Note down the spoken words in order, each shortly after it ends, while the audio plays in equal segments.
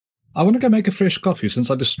I want to go make a fresh coffee since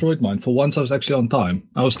I destroyed mine. For once, I was actually on time.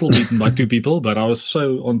 I was still beaten by two people, but I was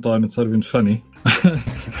so on time, it's not even funny.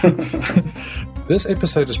 This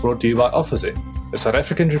episode is brought to you by OfferZen, a South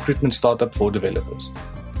African recruitment startup for developers.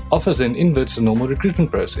 OfferZen inverts the normal recruitment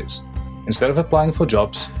process. Instead of applying for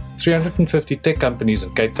jobs, 350 tech companies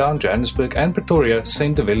in Cape Town, Johannesburg, and Pretoria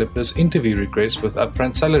send developers interview requests with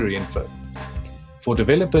upfront salary info. For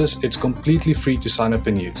developers, it's completely free to sign up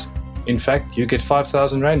and use. In fact, you get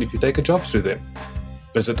 5,000 Rand if you take a job through them.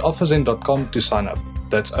 Visit offerzen.com to sign up.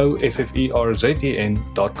 That's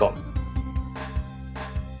OFFERZEN.com.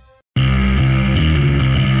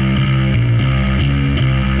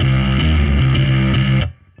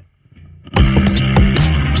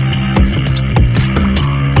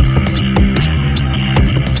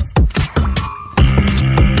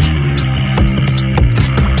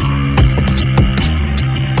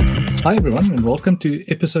 Hi everyone, and welcome to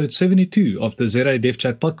episode 72 of the ZA Dev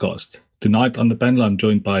Chat podcast. Tonight on the panel I'm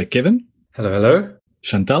joined by Kevin. Hello.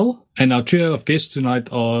 Chantal. And our trio of guests tonight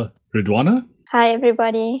are Ridhwana. Hi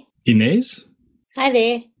everybody. Inez. Hi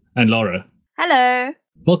there. And Lara. Hello.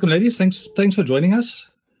 Welcome ladies, thanks for joining us.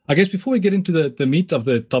 I guess before we get into the meat of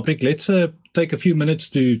the topic, let's take a few minutes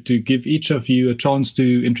to give each of you a chance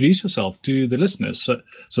to introduce yourself to the listeners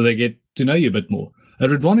so they get to know you a bit more.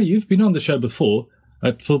 Ridhwana, you've been on the show before.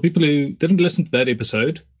 For people who didn't listen to that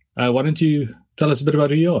episode, why don't you tell us a bit about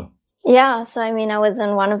who you are? Yeah, so I was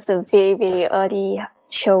on one of the very, very early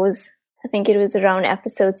shows. I think it was around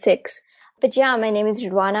episode 6. But yeah, my name is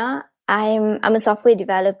Ridhwana. I'm a software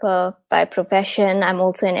developer by profession. I'm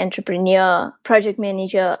also an entrepreneur, project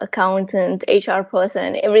manager, accountant, HR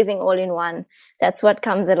person, everything all in one. That's what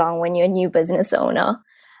comes along when you're a new business owner.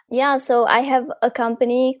 Yeah, so I have a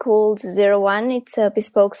company called 01. It's a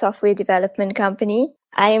bespoke software development company.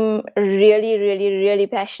 I'm really, really, really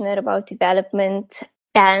passionate about development,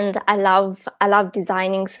 and I love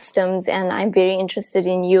designing systems, and I'm very interested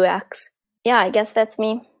in UX. Yeah, I guess that's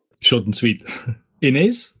me. Short and sweet.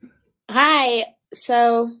 Inez? Hi.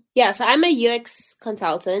 So I'm a UX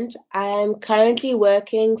consultant. I'm currently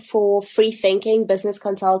working for Free Thinking Business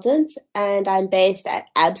Consultants, and I'm based at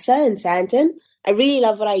ABSA in Sandton. I really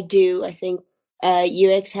love what I do. I think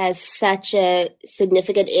UX has such a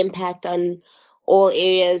significant impact on all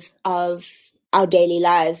areas of our daily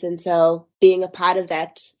lives. And so being a part of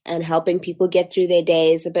that and helping people get through their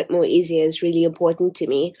days a bit more easier is really important to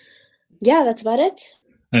me. Yeah, that's about it.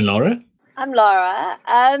 And Laura? I'm Laura.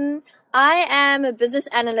 I am a business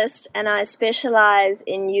analyst and I specialize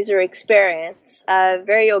in user experience.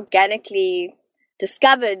 Very organically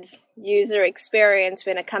discovered user experience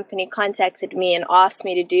when a company contacted me and asked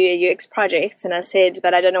me to do a UX project, and I said,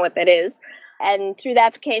 but I don't know what that is. And through the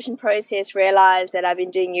application process, realized that I've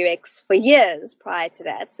been doing UX for years prior to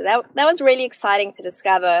that. So that was really exciting to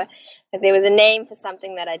discover that there was a name for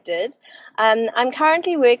something that I did. I'm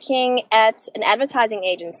currently working at an advertising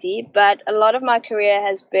agency, but a lot of my career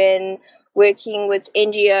has been working with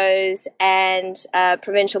NGOs and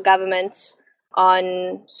provincial governments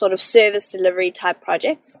on sort of service delivery type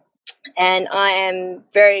projects. And I am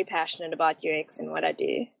very passionate about UX and what I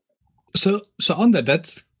do. So on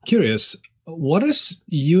that's curious. What does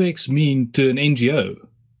UX mean to an NGO?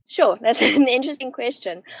 Sure, that's an interesting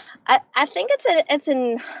question. I think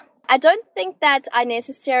I don't think that I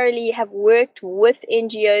necessarily have worked with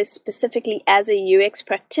NGOs specifically as a UX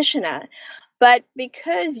practitioner. But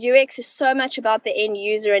because UX is so much about the end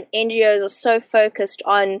user and NGOs are so focused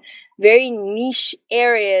on very niche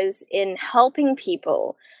areas in helping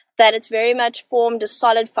people, that it's very much formed a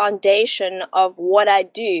solid foundation of what I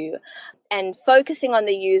do. And focusing on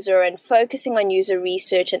the user and focusing on user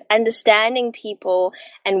research and understanding people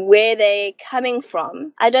and where they're coming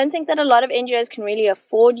from. I don't think that a lot of NGOs can really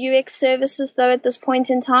afford UX services, though, at this point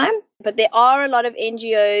in time. But there are a lot of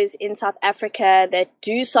NGOs in South Africa that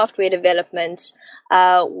do software development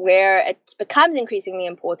where it becomes increasingly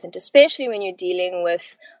important, especially when you're dealing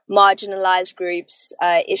with marginalized groups,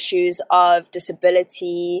 issues of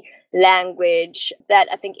disability, language, that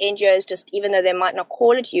I think NGOs, just even though they might not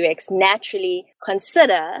call it UX, naturally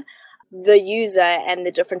consider the user and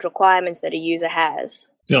the different requirements that a user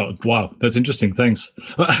has. Yeah, wow, that's interesting. Thanks.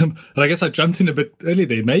 And I guess I jumped in a bit early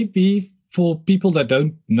there. Maybe for people that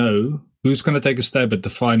don't know, who's going to take a stab at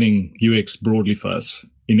defining UX broadly for us?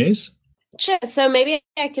 Inez? Sure. So maybe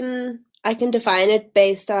I can define it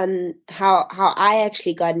based on how I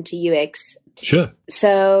actually got into UX. Sure.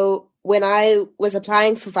 So when I was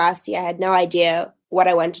applying for Varsity, I had no idea what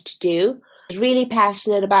I wanted to do. I was really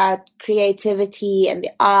passionate about creativity and the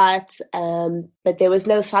arts, but there was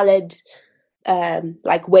no solid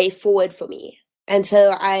way forward for me. And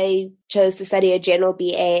so I chose to study a general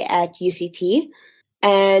BA at UCT.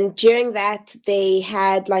 And during that, they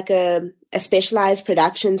had like a specialized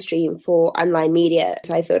production stream for online media.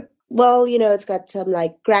 So I thought, well, it's got some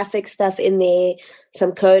like graphic stuff in there,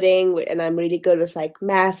 some coding, and I'm really good with like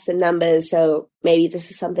maths and numbers. So maybe this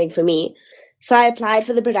is something for me. So I applied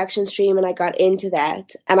for the production stream and I got into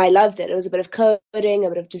that and I loved it. It was a bit of coding, a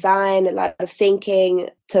bit of design, a lot of thinking.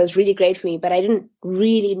 So it was really great for me, but I didn't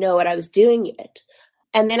really know what I was doing yet.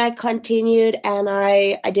 And then I continued and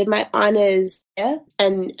I did my honors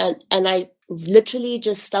and I literally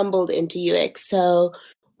just stumbled into UX. So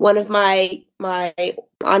one of my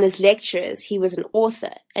honors lecturers, he was an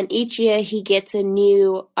author, and each year he gets a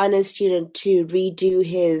new honors student to redo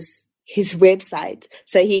his website.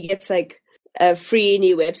 So he gets like a free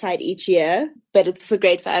new website each year, but it's so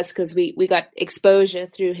great for us because we got exposure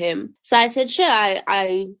through him. So I said, sure,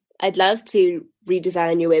 I'd love to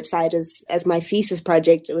redesign your website as my thesis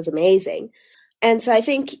project. It was amazing. And so I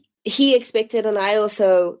think he expected, and I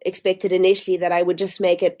also expected initially, that I would just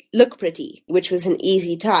make it look pretty, which was an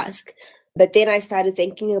easy task. But then I started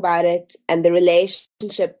thinking about it and the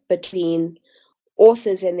relationship between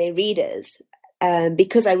authors and their readers,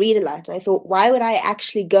 because I read a lot. And I thought, why would I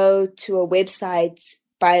actually go to a website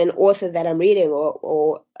by an author that I'm reading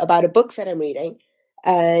or about a book that I'm reading?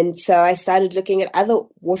 And so I started looking at other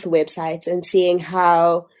author websites and seeing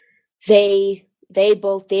how they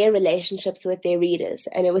built their relationships with their readers.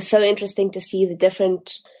 And it was so interesting to see the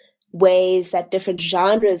different ways that different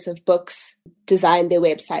genres of books designed their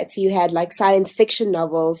websites. So you had like science fiction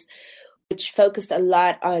novels, which focused a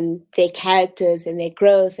lot on their characters and their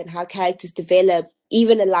growth and how characters develop,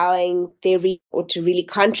 even allowing their reader to really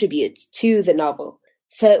contribute to the novel.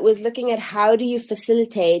 So it was looking at how do you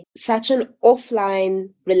facilitate such an offline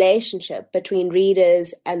relationship between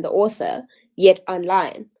readers and the author, yet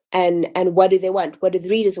online. And what do they want? What do the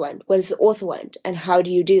readers want? What does the author want? And how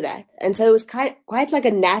do you do that? And so it was quite like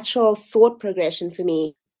a natural thought progression for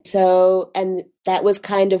me. So, and that was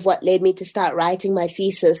kind of what led me to start writing my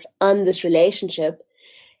thesis on this relationship.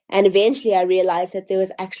 And eventually I realized that there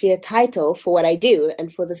was actually a title for what I do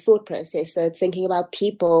and for the thought process. So thinking about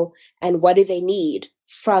people and what do they need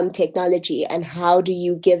from technology and how do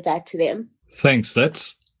you give that to them? Thanks.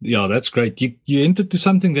 That's great. You entered to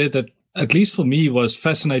something there that, at least for me, was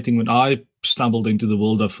fascinating when I stumbled into the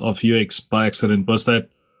world of UX by accident, was that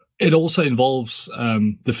it also involves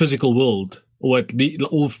the physical world, or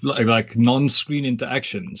like non-screen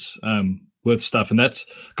interactions with stuff. And that's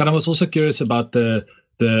kind of, I was also curious about the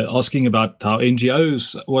asking about how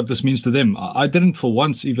NGOs, what this means to them. I didn't for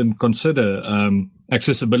once even consider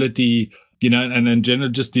accessibility, and in general,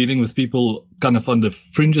 just dealing with people kind of on the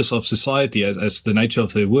fringes of society as the nature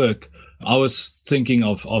of their work. I was thinking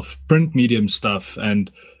of print medium stuff,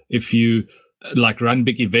 and if you like run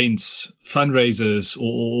big events, fundraisers,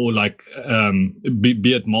 or like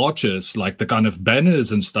be it marches, like the kind of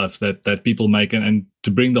banners and stuff that people make, and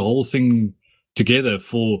to bring the whole thing together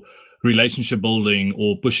for relationship building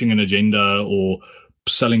or pushing an agenda or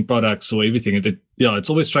selling products or everything. It's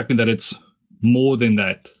always struck me that it's more than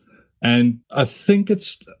that. And I think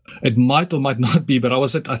it might or might not be, but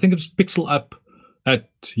I think it was Pixel Up at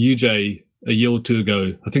UJ a year or two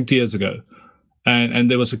ago, I think 2 years ago. And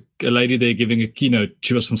there was a lady there giving a keynote.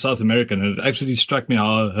 She was from South America, and it actually struck me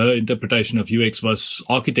how her interpretation of UX was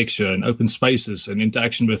architecture and open spaces and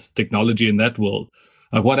interaction with technology in that world.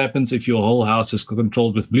 Like, what happens if your whole house is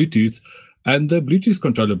controlled with Bluetooth and the Bluetooth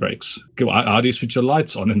controller breaks? How do you switch your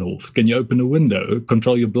lights on and off? Can you open a window,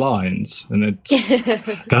 control your blinds? And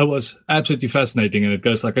that was absolutely fascinating. And it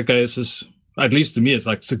goes like, okay, this is, at least to me, it's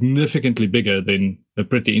like significantly bigger than a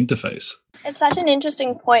pretty interface. It's such an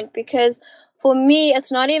interesting point, because for me,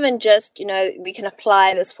 it's not even just, we can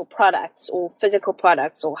apply this for products or physical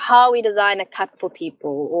products, or how we design a cut for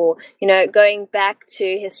people, or, going back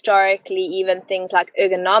to historically even things like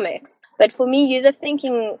ergonomics. But for me, user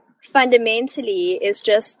thinking fundamentally is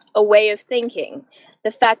just a way of thinking.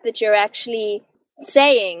 The fact that you're actually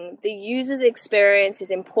saying the user's experience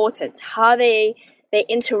is important, how they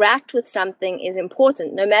interact with something is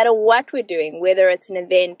important, no matter what we're doing, whether it's an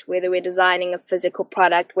event, whether we're designing a physical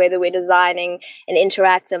product, whether we're designing an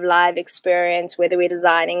interactive live experience, whether we're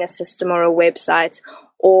designing a system or a website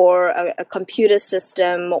or a computer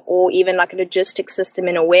system, or even like a logistics system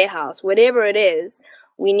in a warehouse. Whatever it is,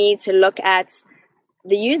 we need to look at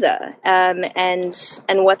the user and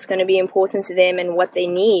what's going to be important to them and what they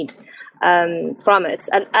need from it.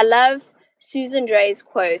 I love Susan Dre's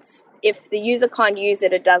quotes: if the user can't use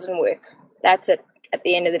it, it doesn't work. That's it at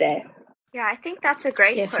the end of the day. Yeah, I think that's a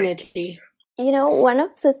great Definitely. quote. One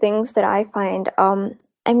of the things that I find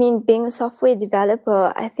I mean, being a software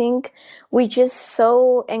developer, I think we're just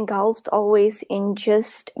so engulfed always in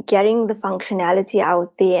just getting the functionality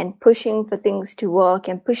out there and pushing for things to work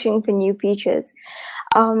and pushing for new features.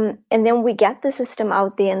 And then we get the system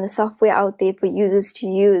out there and the software out there for users to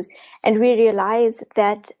use. And we realize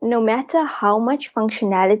that no matter how much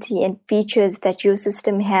functionality and features that your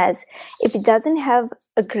system has, if it doesn't have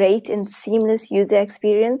a great and seamless user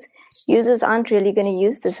experience, users aren't really going to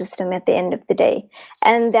use the system at the end of the day.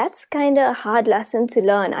 And that's kind of a hard lesson to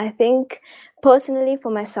learn. I think personally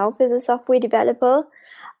for myself as a software developer,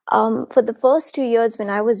 for the first 2 years when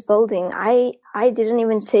I was building, I didn't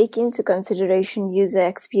even take into consideration user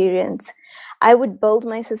experience. I would build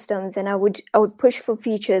my systems and I would push for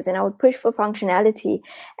features and I would push for functionality.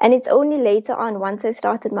 And it's only later on, once I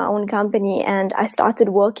started my own company and I started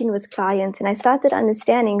working with clients and I started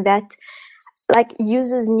understanding that like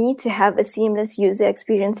users need to have a seamless user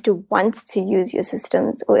experience to want to use your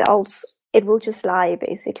systems, or else it will just lie,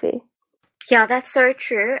 basically. Yeah, that's so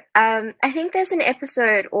true. I think there's an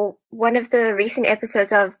episode, or one of the recent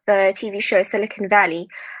episodes of the TV show Silicon Valley,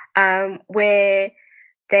 where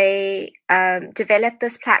they developed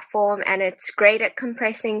this platform and it's great at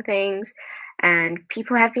compressing things and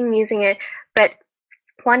people have been using it. But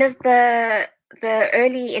one of the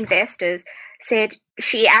early investors said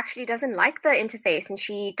she actually doesn't like the interface and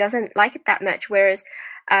she doesn't like it that much, whereas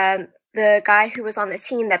the guy who was on the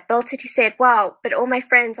team that built it, he said, wow, but all my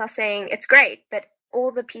friends are saying it's great. But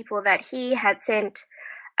all the people that he had sent,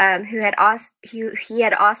 who had asked, he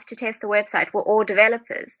had asked to test the website were all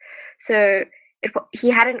developers. So he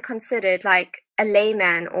hadn't considered like a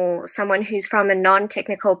layman or someone who's from a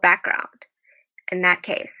non-technical background in that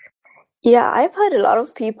case. Yeah, I've heard a lot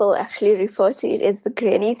of people actually refer to it as the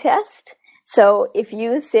granny test. So if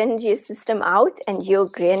you send your system out and your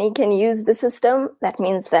granny can use the system, that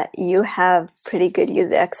means that you have pretty good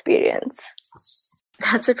user experience.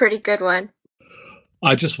 That's a pretty good one.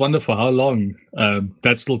 I just wonder for how long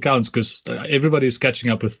that still counts, because everybody's catching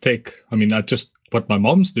up with tech. I mean, what my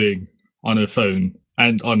mom's doing on her phone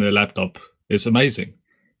and on her laptop is amazing.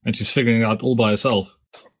 And she's figuring it out all by herself.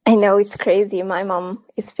 I know, it's crazy. My mom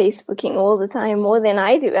is Facebooking all the time, more than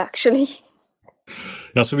I do, actually.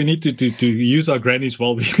 Yeah, so we need to use our grannies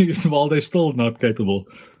while they're still not capable.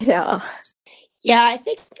 Yeah. Yeah,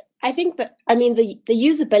 I think that, I mean, the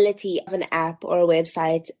usability of an app or a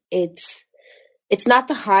website, it's not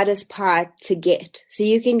the hardest part to get. So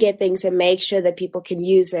you can get things and make sure that people can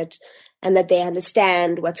use it and that they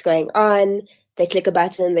understand what's going on. They click a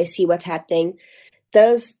button, they see what's happening.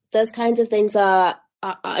 Those kinds of things are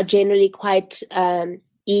generally quite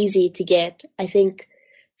easy to get. I think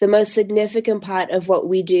the most significant part of what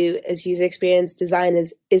we do as user experience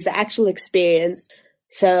designers is the actual experience.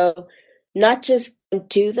 So not just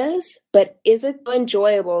do this, but is it so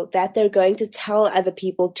enjoyable that they're going to tell other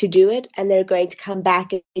people to do it and they're going to come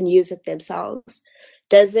back and use it themselves?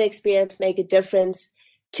 Does the experience make a difference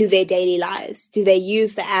to their daily lives? Do they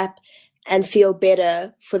use the app and feel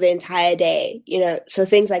better for the entire day? You know, so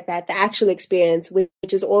things like that, the actual experience, which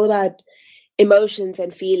is all about emotions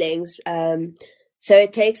and feelings. So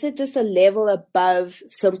it takes it just a level above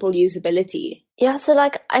simple usability. Yeah, so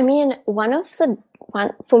like, I mean,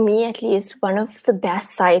 for me at least, one of the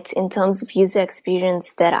best sites in terms of user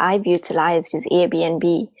experience that I've utilized is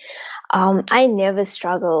Airbnb. I never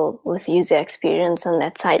struggle with user experience on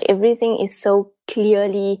that site. Everything is so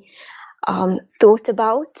clearly thought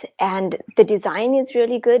about, and the design is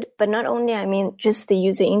really good. But not only, I mean, just the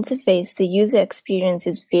user interface, the user experience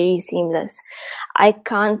is very seamless. I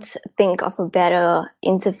can't think of a better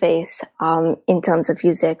interface in terms of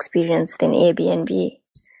user experience than Airbnb.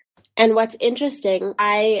 And what's interesting,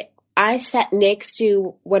 I sat next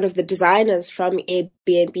to one of the designers from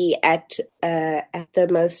Airbnb at the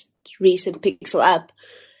most recent Pixel Up,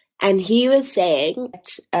 and he was saying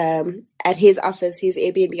that, at his office, his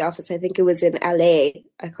Airbnb office, I think it was in LA.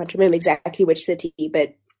 I can't remember exactly which city,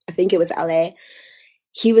 but I think it was LA.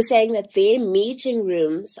 He was saying that their meeting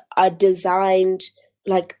rooms are designed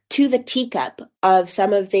like to the teacup of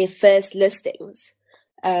some of their first listings.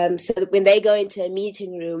 So that when they go into a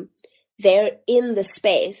meeting room, they're in the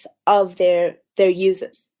space of their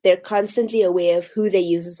users. They're constantly aware of who their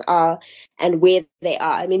users are and where they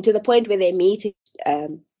are. I mean, to the point where they're meeting,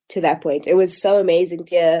 to that point. It was so amazing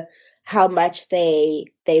to hear how much they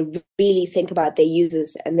really think about their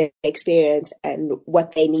users and their experience and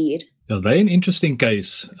what they need. Yeah, they're an interesting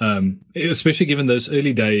case, especially given those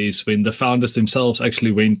early days when the founders themselves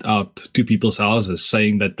actually went out to people's houses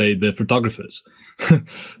saying that they're photographers.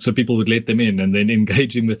 So people would let them in, and then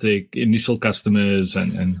engaging with their initial customers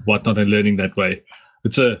and whatnot and learning that way.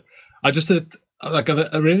 I just heard like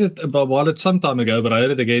I read it about some time ago, but I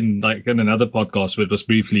heard it again like in another podcast where it was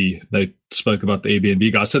briefly they spoke about the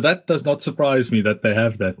Airbnb guys. So that does not surprise me that they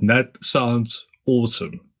have that. And that sounds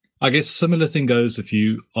awesome. I guess similar thing goes if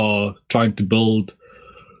you are trying to build,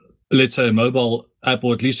 let's say, a mobile app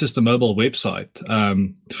or at least just a mobile website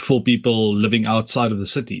for people living outside of the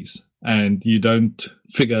cities, and you don't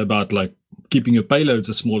figure about like keeping your payloads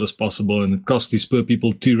as small as possible, and it costs these poor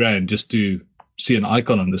people R2 just to see an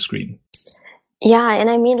icon on the screen. Yeah, and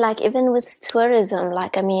I mean, like, even with tourism,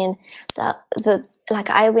 like, I mean, I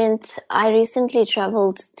recently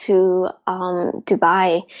traveled to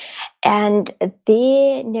Dubai, and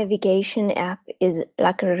their navigation app is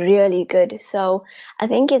like really good. So I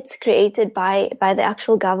think it's created by the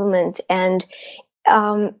actual government, and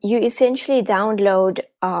you essentially download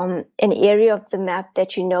an area of the map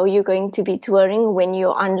that you know you're going to be touring when you're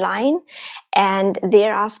online, and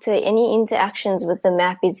thereafter any interactions with the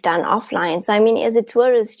map is done offline. So I mean, as a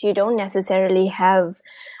tourist, you don't necessarily have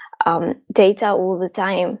data all the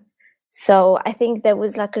time. So I think that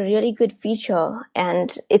was like a really good feature,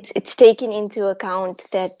 and it's taken into account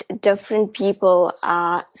that different people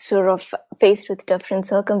are sort of faced with different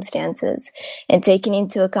circumstances, and taking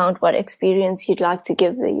into account what experience you'd like to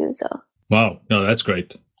give the user. Wow, no, that's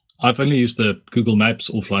great. I've only used the Google Maps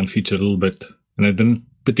offline feature a little bit, and it didn't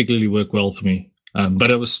particularly work well for me.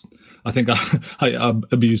 But I think I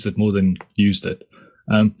abused it more than used it.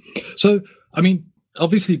 So, I mean,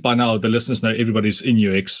 obviously by now the listeners know everybody's in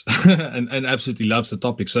UX and absolutely loves the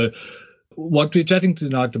topic. So what we're chatting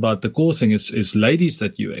tonight about, the core thing is ladies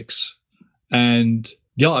at UX. And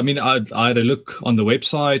yeah, I mean, I had a look on the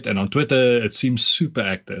website and on Twitter. It seems super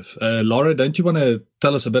active. Lara, don't you want to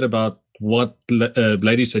tell us a bit about what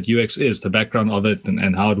Ladies at UX is, the background of it,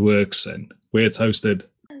 and how it works and where it's hosted?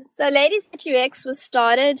 So Ladies at UX was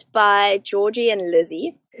started by Georgie and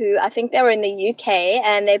Lizzie, who I think they were in the UK,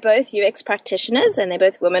 and they're both UX practitioners, and they're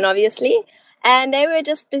both women, obviously. And they were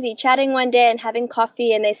just busy chatting one day and having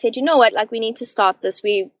coffee, and they said, you know what, like, we need to start this.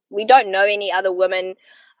 We don't know any other women.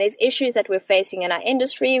 There's issues that we're facing in our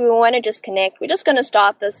industry. We want to just connect. We're just going to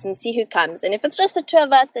start this and see who comes. And if it's just the two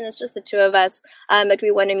of us, then it's just the two of us. But we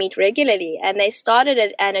want to meet regularly. And they started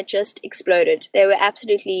it, and it just exploded. They were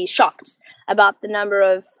absolutely shocked about the number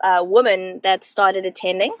of women that started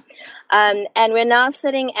attending. And we're now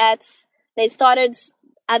sitting at, they started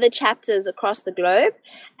other chapters across the globe,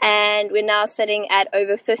 and we're now sitting at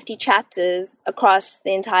over 50 chapters across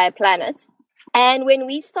the entire planet. And when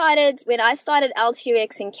I started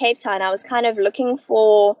LTUX in Cape Town, I was kind of looking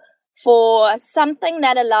for something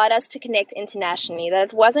that allowed us to connect internationally, that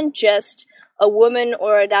it wasn't just a woman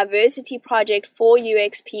or a diversity project for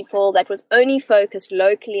UX people that was only focused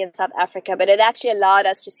locally in South Africa, but it actually allowed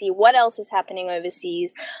us to see what else is happening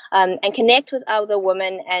overseas, and connect with other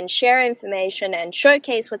women and share information and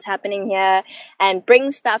showcase what's happening here and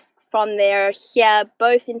bring stuff from there here,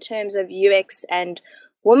 both in terms of UX and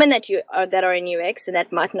women that are in UX and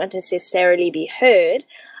that might not necessarily be heard,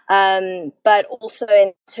 but also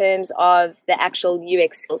in terms of the actual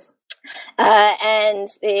UX skills.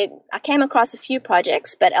 I came across a few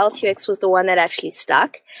projects, but LTUX was the one that actually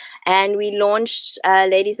stuck. And we launched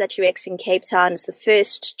Ladies at UX in Cape Town as the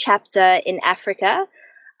first chapter in Africa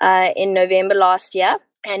in November last year.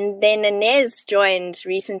 And then Inez joined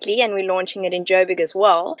recently, and we're launching it in Joburg as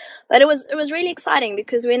well. But it was really exciting,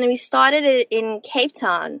 because when we started it in Cape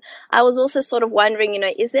Town, I was also sort of wondering,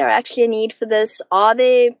 is there actually a need for this? Are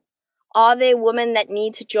there women that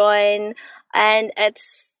need to join? And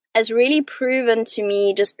it's really proven to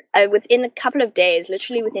me just within a couple of days,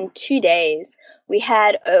 literally within 2 days, we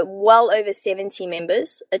had well over 70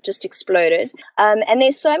 members. It just exploded. And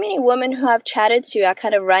there's so many women who I've chatted to, I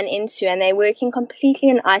kind of run into, and they're working completely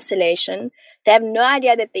in isolation. They have no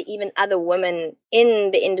idea that there are even other women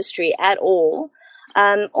in the industry at all.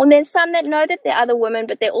 Or there's some that know that there are other women,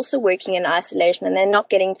 but they're also working in isolation, and they're not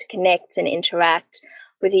getting to connect and interact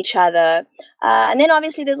with each other. And then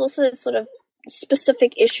obviously there's also sort of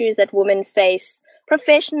specific issues that women face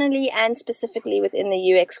professionally and specifically within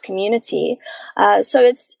the UX community.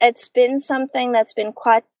 So it's been something that's been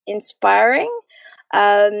quite inspiring.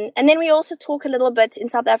 And then we also talk a little bit in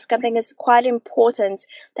South Africa. I think it's quite important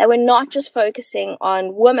that we're not just focusing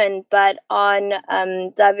on women, but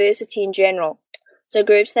on diversity in general. So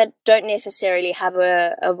groups that don't necessarily have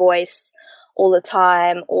a voice all the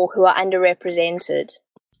time, or who are underrepresented.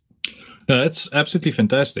 No, that's absolutely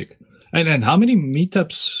fantastic. And how many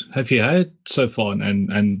meetups have you had so far,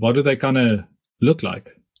 and what do they kind of look like?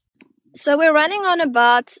 So we're running on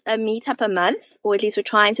about a meetup a month, or at least we're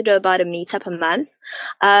trying to do about a meetup a month.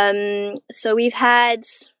 So we've had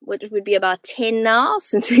what would be about 10 now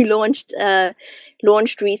since we launched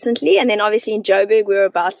recently, and then obviously in Joburg we're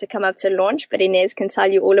about to come up to launch, but Inez can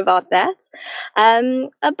tell you all about that.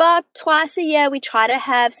 About twice a year we try to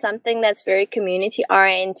have something that's very community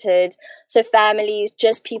oriented, so families,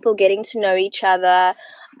 just people getting to know each other,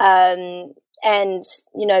 and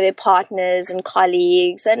their partners and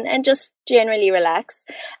colleagues, and just generally relax.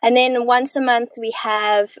 And then once a month we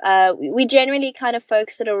have we generally kind of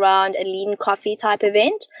focus it around a lean coffee type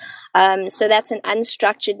event. So that's an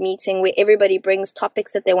unstructured meeting where everybody brings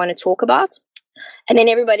topics that they want to talk about, and then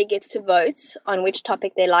everybody gets to vote on which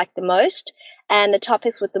topic they like the most, and the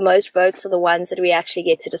topics with the most votes are the ones that we actually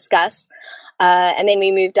get to discuss. And then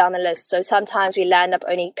we move down the list. So sometimes we land up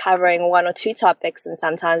only covering 1 or 2 topics, and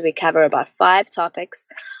sometimes we cover about 5 topics.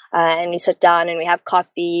 And we sit down and we have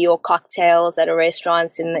coffee or cocktails at a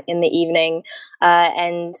restaurant in the evening,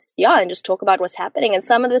 and just talk about what's happening. And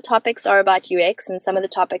some of the topics are about UX, and some of the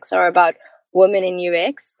topics are about women in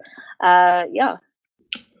UX.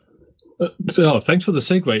 So thanks for the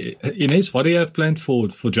segue, Inez. What do you have planned for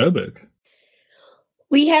Joburg?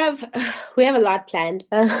 We have a lot planned.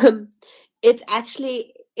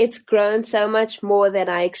 It's grown so much more than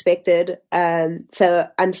I expected. So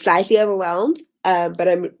I'm slightly overwhelmed, but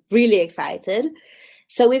I'm really excited.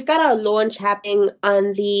 So we've got our launch happening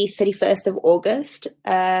on the 31st of August,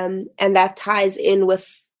 and that ties in with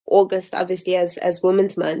August, obviously, as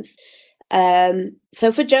Women's Month.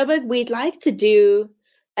 So for Joburg, we'd like to do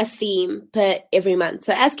a theme per every month.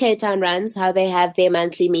 So as Cape Town runs, how they have their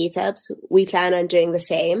monthly meetups, we plan on doing the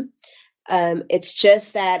same. It's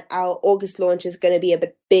just that our August launch is going to be a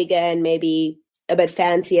bit bigger and maybe a bit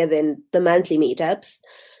fancier than the monthly meetups.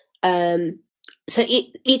 So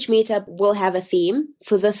each meetup will have a theme.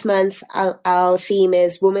 For this month, our theme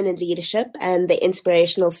is Women in Leadership and the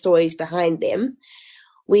inspirational stories behind them.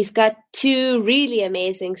 We've got 2 really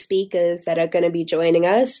amazing speakers that are going to be joining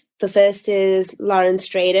us. The first is Lauren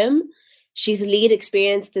Stradham. She's a lead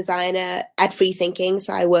experience designer at Free Thinking,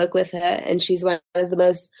 so I work with her, and she's one of the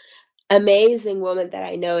most amazing woman that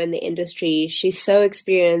I know in the industry. She's so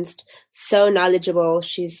experienced, so knowledgeable.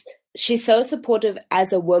 She's so supportive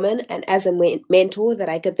as a woman and as a mentor that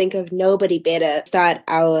I could think of nobody better to start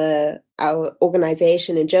our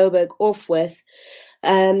organization in Joburg off with.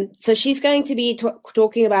 So she's going to be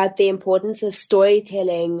talking about the importance of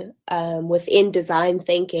storytelling within design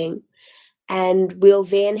thinking, and we'll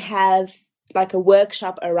then have like a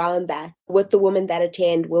workshop around that. With the women that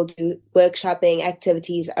attend, we'll do workshopping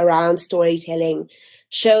activities around storytelling,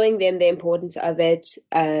 showing them the importance of it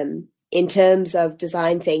in terms of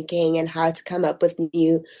design thinking and how to come up with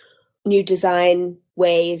new design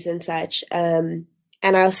ways and such. And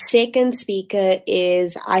our second speaker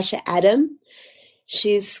is Aisha Adam.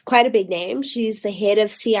 She's quite a big name. She's the head of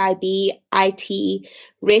CIB IT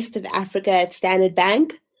Rest of Africa at Standard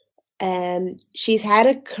Bank. She's had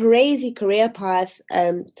a crazy career path.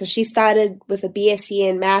 So she started with a BSc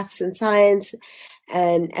in maths and science,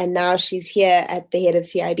 and now she's here at the head of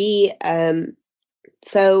CIB.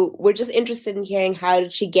 So we're just interested in hearing, how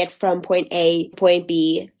did she get from point A to point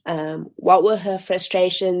B? What were her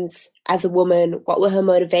frustrations as a woman? What were her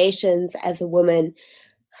motivations as a woman?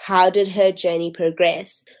 How did her journey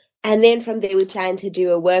progress? And then from there, we plan to do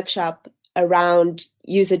a workshop around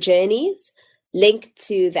user journeys, linked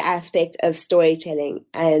to the aspect of storytelling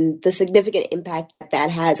and the significant impact that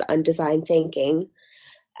has on design thinking.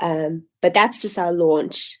 But that's just our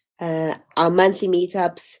launch. Our monthly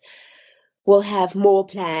meetups will have more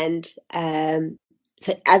planned.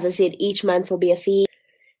 So as I said, each month will be a theme,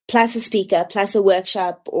 plus a speaker, plus a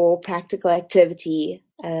workshop or practical activity.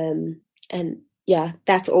 And yeah,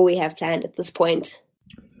 that's all we have planned at this point.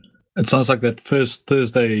 It sounds like that first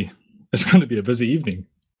Thursday is going to be a busy evening.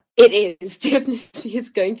 It is definitely. It's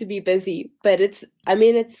going to be busy, but it's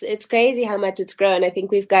crazy how much it's grown. I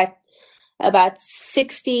think we've got about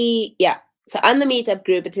 60. Yeah. So on the meetup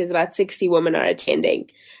group, it says about 60 women are attending.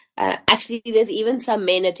 Actually, there's even some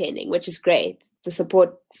men attending, which is great. The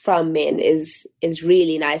support from men is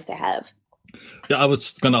really nice to have. Yeah, I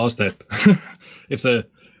was going to ask that.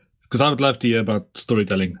 Because I would love to hear about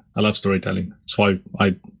storytelling. I love storytelling. That's why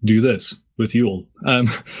I do this with you all.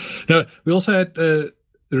 We also had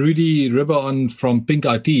Rudy Ribber on from Pink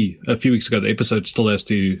IT a few weeks ago. The episode still has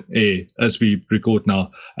to air as we record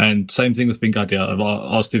now. And same thing with Pink IT. I've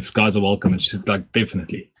asked if guys are welcome, and she's like,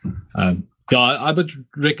 definitely. I would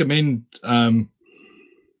recommend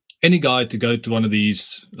any guy to go to one of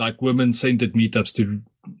these like women-centered meetups to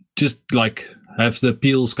just like have the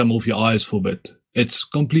peels come off your eyes for a bit. It's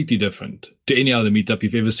completely different to any other meetup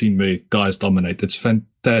you've ever seen where guys dominate. It's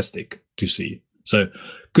fantastic to see. So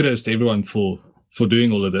kudos to everyone for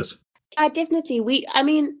doing all of this. Definitely.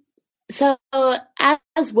 So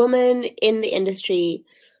as women in the industry,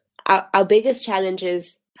 our biggest challenge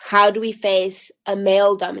is, how do we face a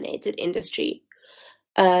male-dominated industry?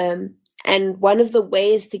 And one of the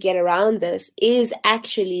ways to get around this is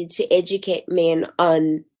actually to educate men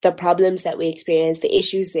on the problems that we experience, the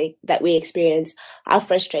issues that we experience, our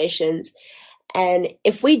frustrations. And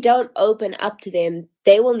if we don't open up to them,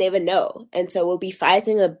 they will never know. And so we'll be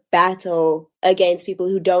fighting a battle against people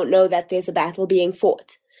who don't know that there's a battle being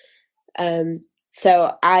fought.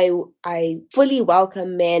 So I fully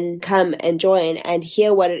welcome men come and join and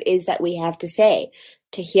hear what it is that we have to say,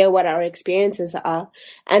 to hear what our experiences are,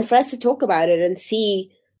 and for us to talk about it and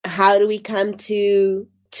see, how do we come to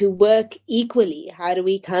work equally? How do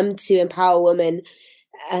we come to empower women?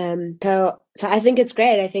 So I think it's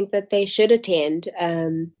great. I think that they should attend.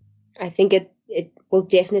 I think it will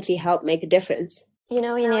definitely help make a difference.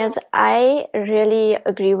 Inez, I really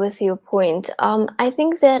agree with your point. I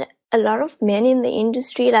think that a lot of men in the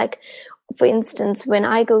industry, like, for instance, when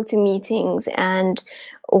I go to meetings and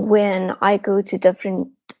when I go to different,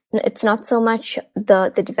 it's not so much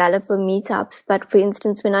the developer meetups, but for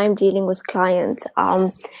instance, when I'm dealing with clients,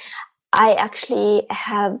 I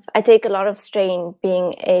take a lot of strain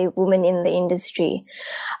being a woman in the industry.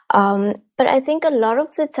 But I think a lot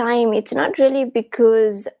of the time it's not really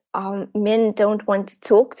because men don't want to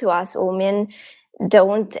talk to us, or men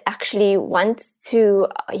don't actually want to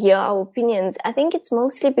hear our opinions. I think it's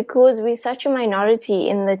mostly because we're such a minority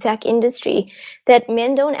in the tech industry that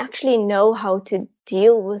men don't actually know how to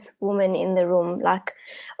deal with women in the room. Like,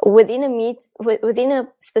 within a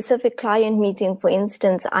specific client meeting, for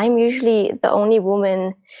instance, I'm usually the only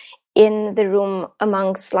woman in the room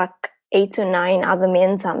amongst like 8 or 9 other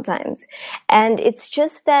men sometimes. And it's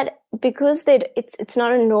just that because it's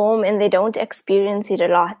not a norm and they don't experience it a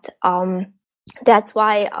lot, that's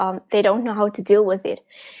why they don't know how to deal with it.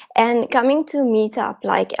 And coming to meetup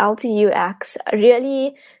like LTUX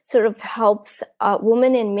really sort of helps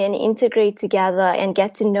women and men integrate together and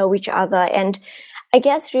get to know each other, and I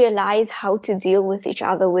guess realize how to deal with each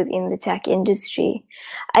other within the tech industry.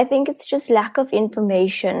 I think it's just lack of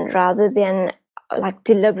information rather than like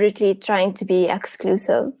deliberately trying to be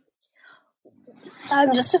exclusive.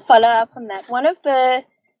 Just to follow up on that, one of the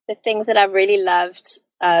things that I've really loved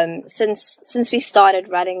since we started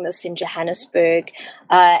running this in Johannesburg,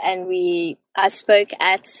 and I spoke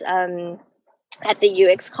at the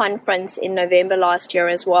UX conference in November last year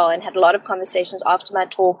as well, and had a lot of conversations after my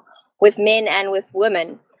talk with men and with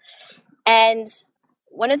women. And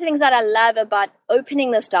one of the things that I love about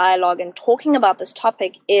opening this dialogue and talking about this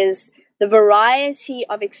topic is the variety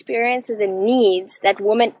of experiences and needs that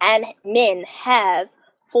women and men have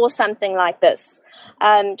for something like this.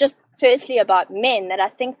 Just firstly about men, that I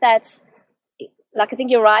think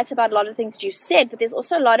you're right about a lot of things that you said, but there's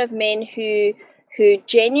also a lot of men who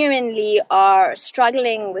genuinely are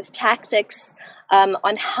struggling with tactics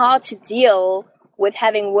on how to deal with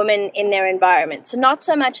having women in their environment. So not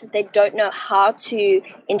so much that they don't know how to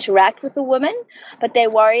interact with a woman, but they're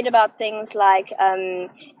worried about things like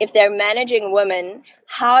if they're managing women,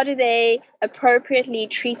 how do they appropriately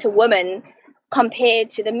treat a woman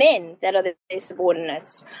compared to the men that are their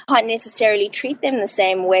subordinates? Can't necessarily treat them the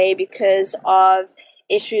same way because of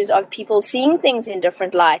issues of people seeing things in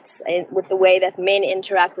different lights with the way that men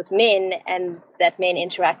interact with men and that men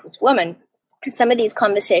interact with women. And some of these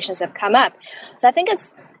conversations have come up. So I think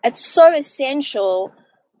it's so essential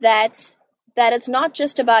that it's not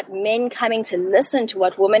just about men coming to listen to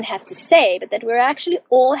what women have to say, but that we're actually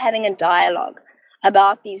all having a dialogue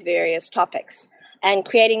about these various topics and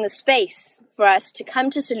creating the space for us to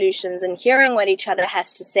come to solutions and hearing what each other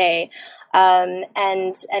has to say,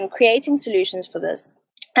 and creating solutions for this.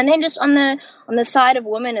 And then just on the side of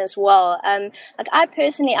women as well, like I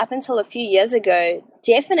personally, up until a few years ago,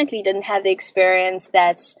 definitely didn't have the experience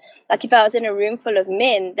that, like, if I was in a room full of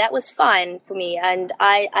men, that was fine for me. And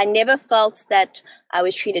I never felt that I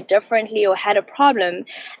was treated differently or had a problem.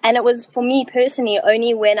 And it was, for me personally,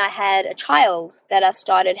 only when I had a child that I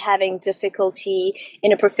started having difficulty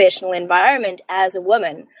in a professional environment as a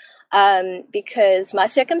woman. Because my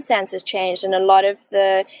circumstances changed and a lot of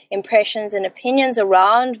the impressions and opinions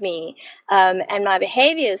around me and my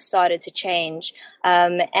behaviors started to change,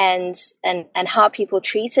 and how people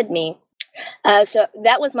treated me. So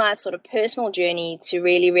that was my sort of personal journey to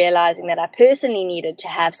really realizing that I personally needed to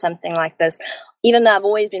have something like this. even though I've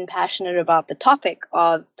always been passionate about the topic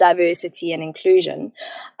of diversity and inclusion.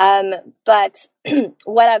 But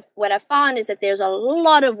what I've found is that there's a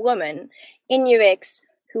lot of women in UX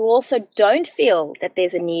who also don't feel that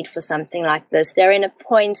there's a need for something like this. They're in a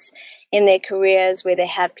point in their careers where they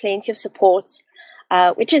have plenty of support,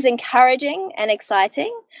 which is encouraging and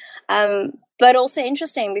exciting, but also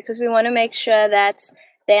interesting, because we want to make sure that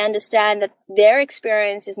they understand that their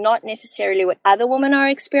experience is not necessarily what other women are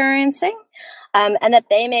experiencing, and that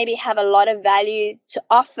they maybe have a lot of value to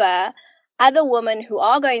offer other women who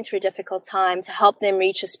are going through a difficult time, to help them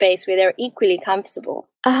reach a space where they're equally comfortable.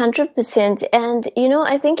 100%. And,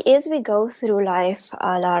 I think as we go through life,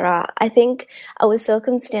 Lara, I think our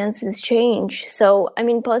circumstances change. So,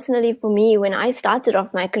 personally for me, when I started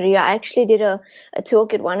off my career, I actually did a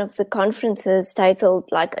talk at one of the conferences titled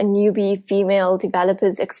like a newbie female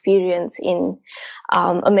developer's experience in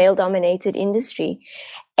a male-dominated industry.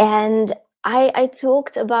 And I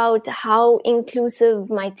talked about how inclusive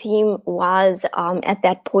my team was. At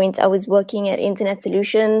that point, I was working at Internet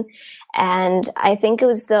Solution, and I think it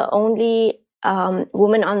was the only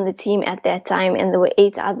woman on the team at that time, and there were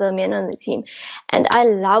 8 other men on the team. And I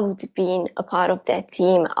loved being a part of that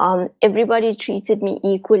team. Everybody treated me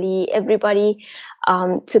equally. Everybody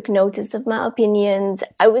took notice of my opinions.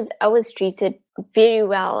 I was treated very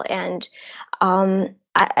well, and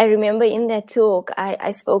I remember in that talk,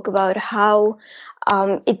 I spoke about how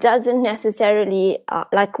it doesn't necessarily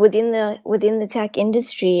like within the tech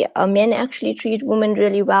industry, men actually treat women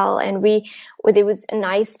really well, and there was a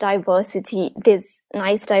nice diversity. There's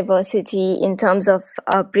nice diversity in terms of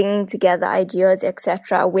bringing together ideas,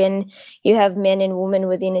 etc. when you have men and women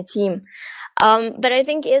within a team. But I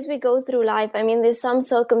think as we go through life, there's some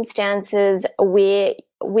circumstances where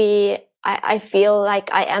I feel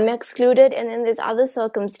like I am excluded, and then there's other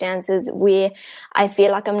circumstances where I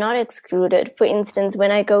feel like I'm not excluded. For instance,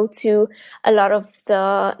 when I go to a lot of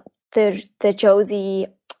the Josie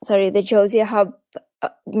Hub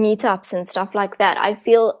meetups and stuff like that, I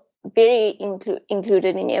feel very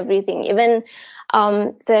included in everything. Even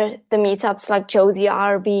the meetups like Josie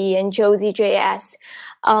RB and Josie JS.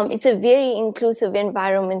 It's a very inclusive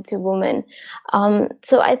environment to women.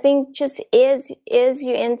 So I think just as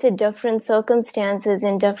you enter different circumstances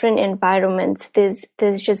and different environments,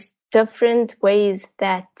 there's just different ways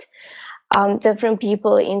that different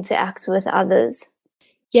people interact with others.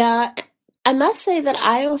 Yeah, I must say that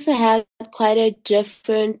I also had quite a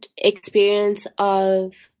different experience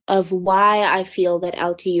of why I feel that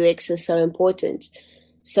LTUX is so important.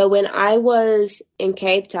 So when I was in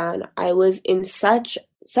Cape Town, I was in such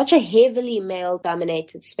a heavily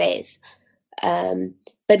male-dominated space.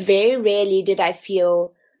 But very rarely did I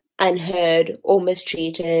feel unheard or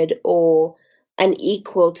mistreated or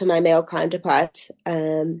unequal to my male counterparts.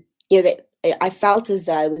 I felt as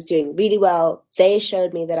though I was doing really well. They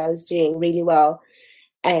showed me that I was doing really well.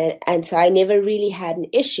 And so I never really had an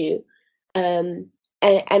issue.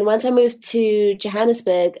 And once I moved to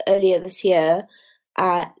Johannesburg earlier this year,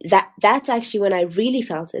 that's actually when I really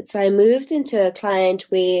felt it. So I moved into a client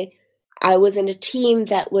where I was in a team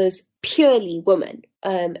that was purely women.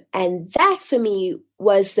 And that for me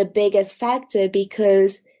was the biggest factor,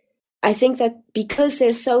 because I think that because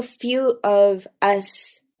there's so few of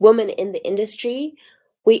us women in the industry,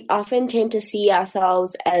 we often tend to see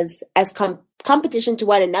ourselves as competition to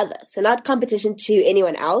one another. So not competition to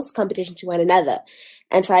anyone else, competition to one another.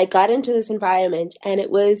 And so I got into this environment, and it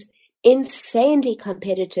was insanely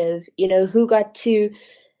competitive. Who got to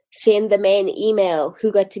send the main email,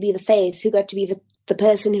 who got to be the face, who got to be the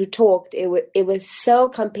person who talked. It was so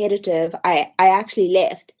competitive. I actually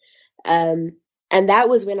left. And that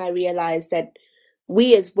was when I realized that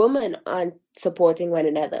we as women aren't supporting one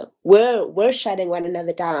another. We're shutting one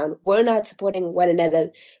another down. We're not supporting one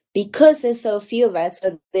another because there's so few of us.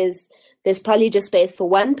 But there's probably just space for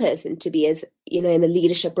one person to be as in a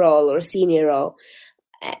leadership role or a senior role.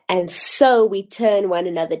 And so we turn one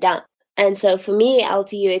another down. And so for me,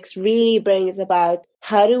 LTUX really brings about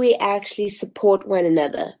how do we actually support one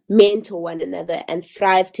another, mentor one another, and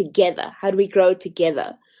thrive together? How do we grow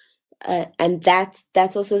together? And that's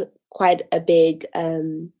also quite a big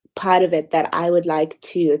part of it that I would like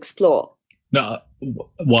to explore. No,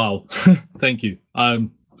 wow, thank you. I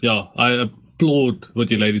applaud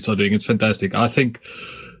what you ladies are doing. It's fantastic. I think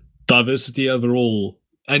diversity overall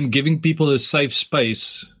and giving people a safe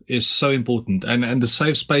space is so important. And the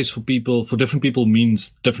safe space for different people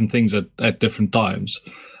means different things at different times.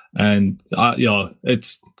 And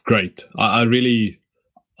it's great. I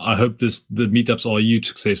hope the meetups are a huge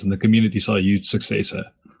success and the communities are a huge success.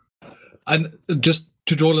 And just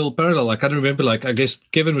to draw a little parallel, I kind of remember, like, I guess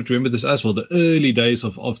Kevin would remember this as well, the early days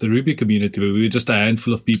of the Ruby community, where we were just a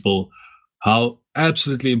handful of people, how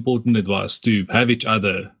absolutely important it was to have each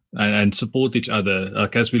other and support each other,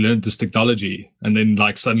 like, as we learned this technology. And then,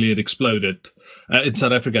 like, suddenly it exploded. In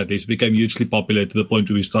South Africa, at least, it became hugely popular to the point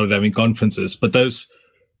where we started having conferences. But those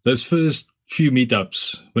first few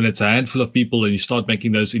meetups, when it's a handful of people and you start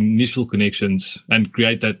making those initial connections and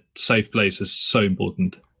create that safe place, is so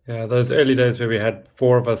important. Yeah, those early days where we had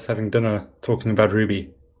 4 of us having dinner talking about Ruby.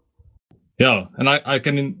 Yeah, and I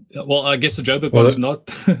can, well, I guess the Joburg one is not.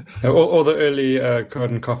 or the early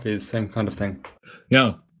garden coffees, same kind of thing.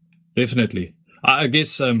 Yeah, definitely. I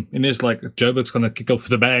guess Inez, like, Joburg's going to kick off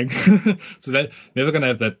with a bang. So they're never going to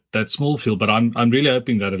have that small feel, but I'm really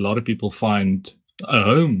hoping that a lot of people find a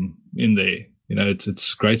home in there. You know,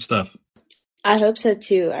 it's great stuff. I hope so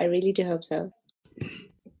too. I really do hope so.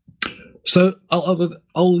 So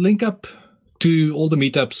I'll link up to all the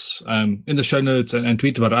meetups in the show notes and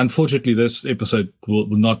tweet about it. Unfortunately, this episode will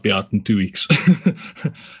not be out in 2 weeks.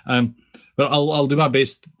 But I'll do my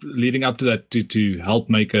best leading up to that to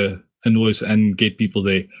help make a noise and get people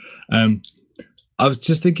there. I was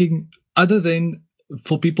just thinking, other than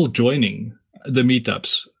for people joining the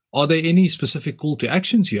meetups, are there any specific call to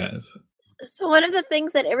actions you have? So one of the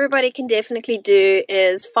things that everybody can definitely do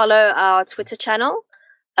is follow our Twitter channel,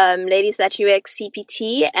 Ladies That UX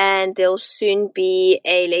CPT, and there'll soon be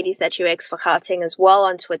a Ladies That UX for Gauteng as well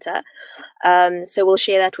on Twitter. So we'll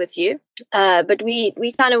share that with you. But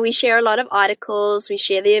we share a lot of articles. We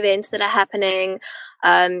share the events that are happening.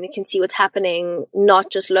 You can see what's happening not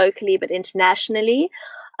just locally but internationally.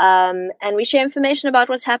 And we share information about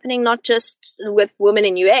what's happening not just with women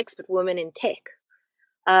in UX but women in tech.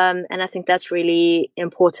 And I think that's really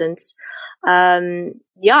important.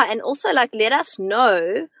 And also, like, let us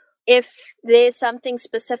know if there's something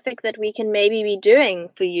specific that we can maybe be doing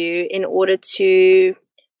for you in order to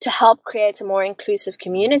help create a more inclusive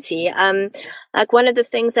community. Like, one of the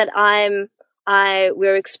things that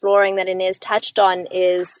we're exploring that Inez touched on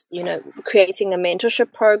is, creating a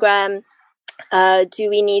mentorship program. Do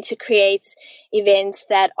we need to create events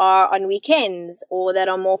that are on weekends or that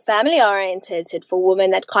are more family oriented for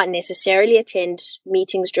women that can't necessarily attend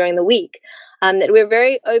meetings during the week? That we're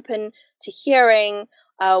very open to hearing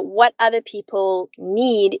what other people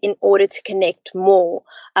need in order to connect more.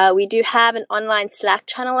 We do have an online Slack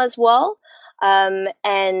channel as well,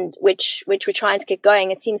 and which we're trying to get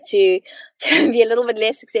going. It seems to be a little bit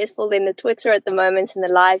less successful than the Twitter at the moment and the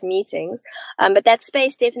live meetings. But that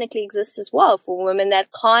space definitely exists as well for women that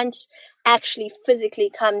can't actually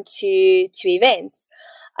physically come to events.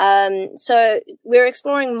 So we're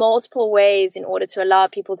exploring multiple ways in order to allow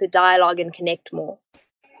people to dialogue and connect more.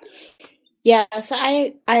 Yeah, so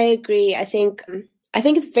I agree. I think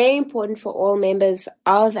it's very important for all members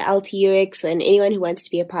of LTUX and anyone who wants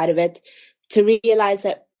to be a part of it to realize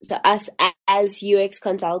that us as UX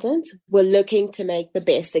consultants, we're looking to make the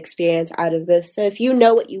best experience out of this. So if you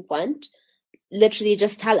know what you want, literally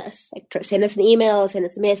just tell us. Like, send us an email, send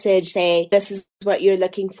us a message, say this is what you're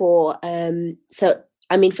looking for.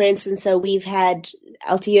 For instance, so we've had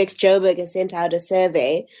LTUX Joburg has sent out a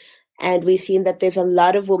survey, and we've seen that there's a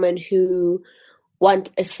lot of women who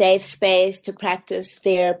want a safe space to practice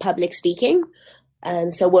their public speaking.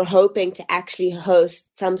 So we're hoping to actually host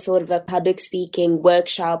some sort of a public speaking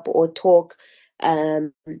workshop or talk,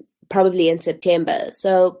 probably in September.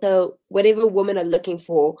 So whatever women are looking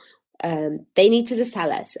for, they need to just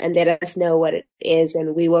tell us and let us know what it is,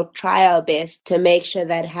 and we will try our best to make sure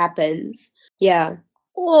that happens. Yeah.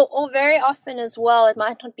 Or very often as well, it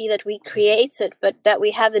might not be that we create it, but that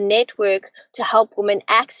we have a network to help women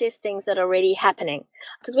access things that are already happening.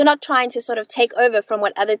 Because we're not trying to sort of take over from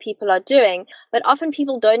what other people are doing, but often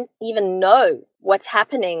people don't even know what's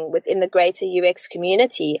happening within the greater UX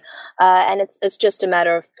community. And it's just a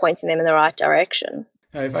matter of pointing them in the right direction.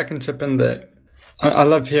 If I can chip in there, I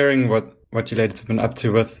love hearing what you ladies have been up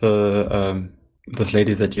to with those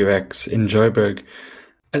ladies at UX in Joburg.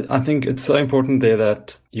 I think it's so important there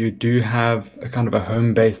that you do have a kind of a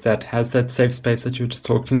home base that has that safe space that you were just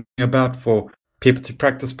talking about for people to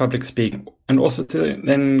practice public speaking, and also to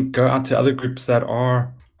then go out to other groups that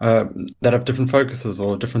are that have different focuses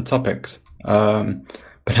or different topics, but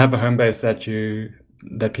have a home base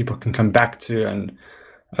that people can come back to and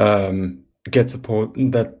get support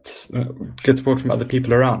from other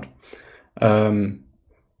people around. The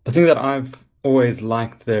thing that I've always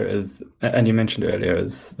liked there is, and you mentioned earlier,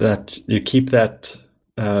 is that you keep that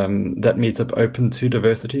meetup open to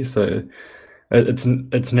diversity. So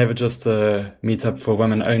it's never just a meetup for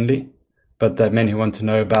women only, but that men who want to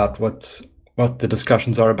know about what the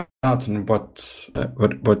discussions are about and what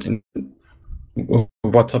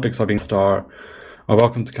topics are being are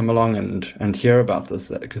welcome to come along and hear about this,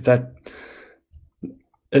 because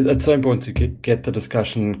it's so important to get the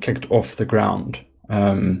discussion kicked off the ground.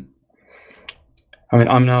 I mean,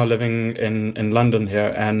 I'm now living in London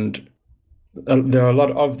here, and there are a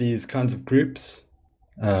lot of these kinds of groups.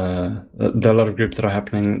 There are a lot of groups that are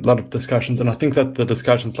happening, a lot of discussions, and I think that the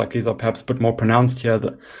discussions like these are perhaps a bit more pronounced here,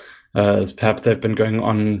 as perhaps they've been going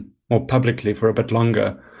on more publicly for a bit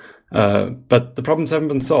longer. But the problems haven't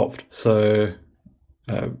been solved. So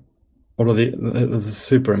all of this is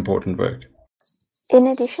super important work. In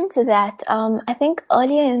addition to that, I think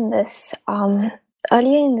earlier in the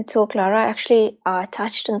talk, Lara actually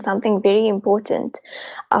touched on something very important,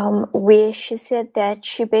 where she said that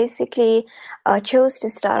she basically chose to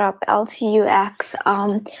start up LTUX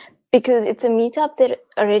because it's a meetup that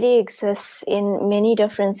already exists in many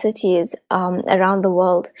different cities around the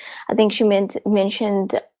world. I think she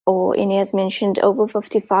mentioned, or Inez mentioned, around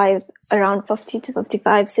 50 to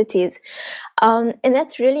 55 cities. And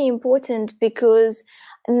that's really important because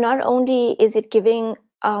not only is it giving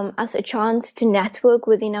us a chance to network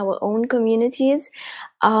within our own communities,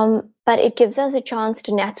 but it gives us a chance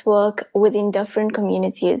to network within different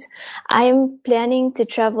communities. I'm planning to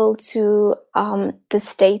travel to the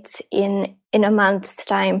States in a month's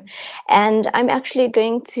time, and I'm actually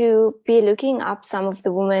going to be looking up some of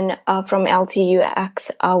the women from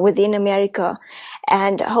LTUX within America,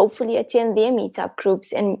 and hopefully attend their meetup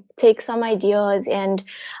groups and take some ideas and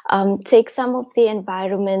take some of the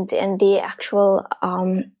environment and the actual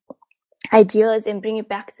ideas and bring it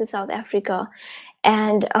back to South Africa,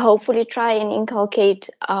 and hopefully try and inculcate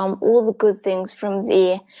all the good things from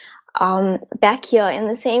there back here. And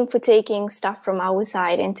the same for taking stuff from our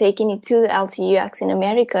side and taking it to the LTUX in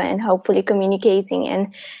America, and hopefully communicating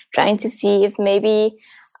and trying to see if maybe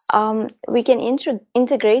we can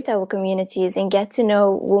integrate our communities and get to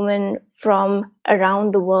know women from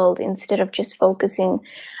around the world instead of just focusing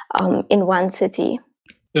in one city.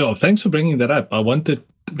 Yeah, thanks for bringing that up.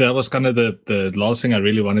 That was kind of the last thing I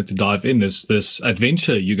really wanted to dive in, is this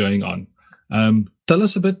adventure you're going on. Tell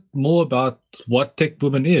us a bit more about what Tech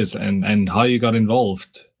Women is and how you got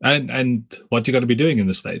involved and what you're going to be doing in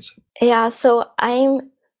the States. Yeah, so I'm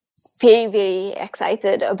very, very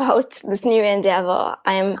excited about this new endeavor.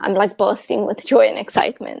 I'm like bursting with joy and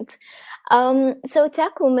excitement. So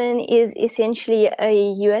Tech Women is essentially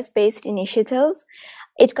a US-based initiative.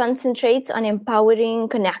 It concentrates on empowering,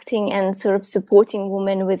 connecting, and sort of supporting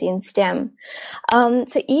women within STEM.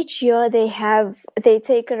 So each year they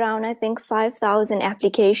take around, I think, 5,000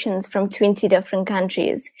 applications from 20 different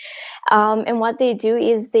countries. And what they do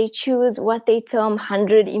is they choose what they term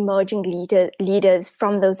 100 emerging leaders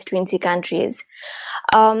from those 20 countries.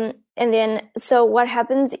 And then, so what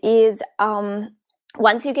happens is,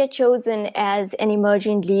 once you get chosen as an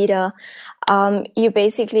emerging leader, you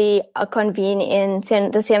basically convene in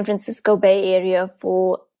the San Francisco Bay Area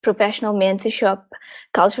for professional mentorship,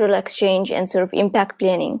 cultural exchange, and sort of impact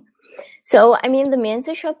planning. So, I mean, the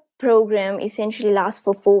mentorship program essentially lasts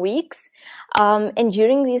for 4 weeks. And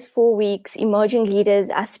during these 4 weeks, emerging leaders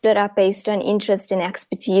are split up based on interest and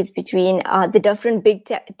expertise between the different big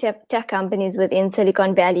tech companies within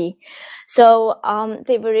Silicon Valley. So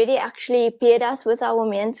they've already actually paired us with our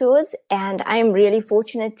mentors, and I'm really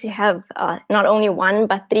fortunate to have not only one,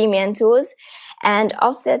 but 3 mentors. And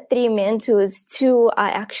of the 3 mentors, 2 are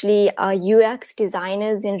actually UX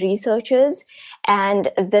designers and researchers. And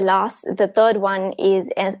the third one is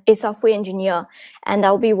a software engineer. And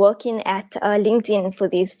I'll be working at LinkedIn for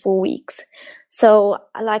these 4 weeks. So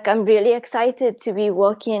I'm really excited to be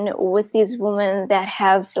working with these women that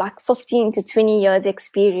have 15 to 20 years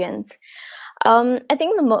experience. I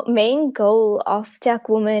think the main goal of Tech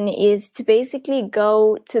Women is to basically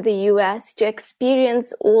go to the US to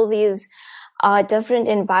experience all these different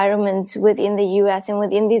environments within the US and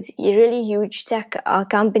within these really huge tech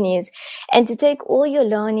companies, and to take all your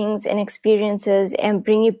learnings and experiences and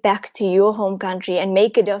bring it back to your home country and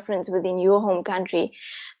make a difference within your home country.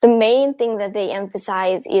 The main thing that they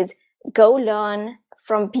emphasize is go learn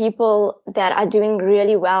from people that are doing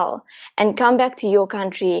really well and come back to your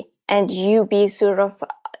country, and you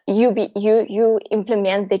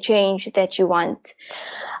implement the change that you want.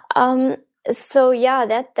 So yeah,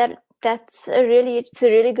 it's a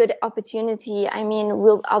really good opportunity. I mean,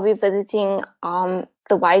 I'll be visiting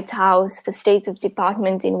the White House, the State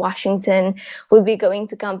Department in Washington. We'll be going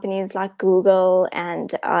to companies like Google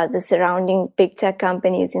and the surrounding big tech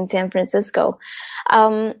companies in San Francisco.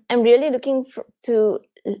 I'm really looking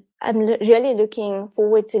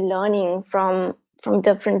forward to learning from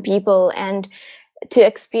different people and to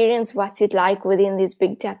experience what's it like within these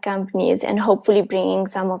big tech companies, and hopefully bringing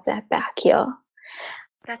some of that back here.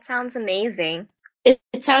 That sounds amazing. It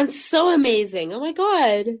sounds so amazing. Oh my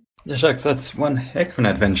God. Yeah, shucks, that's one heck of an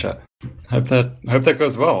adventure. Hope that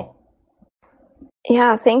goes well.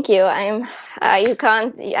 Yeah, thank you. I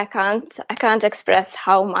can't express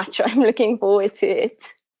how much I'm looking forward to it.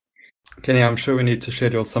 Kenny, I'm sure we need to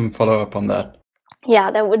schedule some follow-up on that.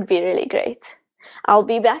 Yeah, that would be really great. I'll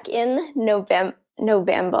be back in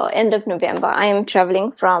November, end of November. I am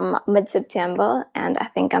traveling from mid-September, and I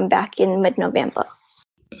think I'm back in mid-November.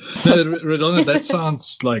 No, Ridhwana, that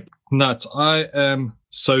sounds like nuts. I am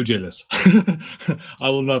so jealous. I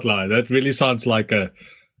will not lie. That really sounds like a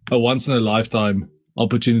once-in-a-lifetime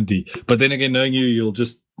opportunity. But then again, knowing you'll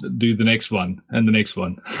just do the next one and the next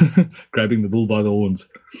one, grabbing the bull by the horns.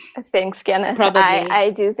 Thanks, Kenneth. Probably. I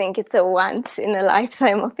do think it's a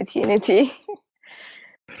once-in-a-lifetime opportunity.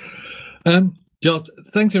 Yeah,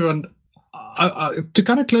 thanks, everyone. To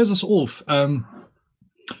kind of close us off,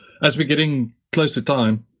 as we're getting close to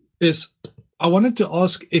time, is I wanted to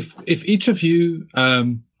ask if each of you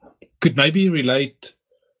could maybe relate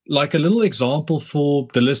like a little example for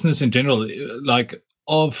the listeners in general, like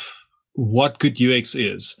of what good UX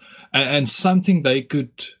is, and something they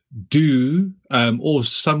could do, or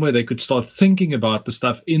somewhere they could start thinking about the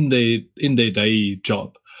stuff in their day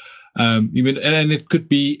job. You mean, and it could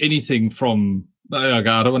be anything from, I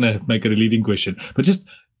don't want to make it a leading question, but just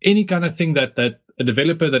any kind of thing that a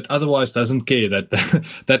developer that otherwise doesn't care,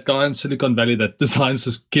 that guy in Silicon Valley that designs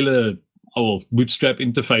this killer bootstrap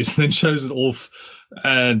interface and then shows it off,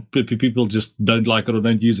 and people just don't like it or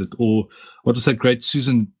don't use it. Or what was that great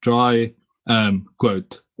Susan Dry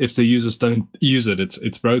quote? If the users don't use it,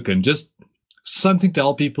 it's broken. Just something to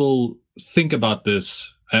help people think about this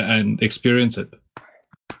and experience it.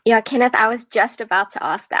 Yeah, Kenneth, I was just about to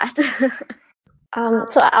ask that.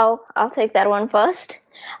 So I'll take that one first.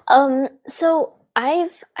 So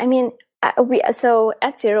at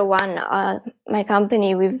 01, my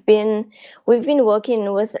company, we've been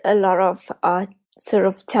working with a lot of sort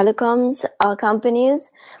of telecoms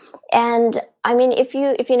companies, and I mean, if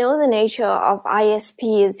you know the nature of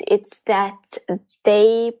ISPs, it's that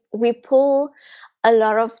we pull a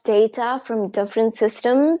lot of data from different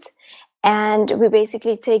systems. And we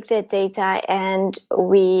basically take that data and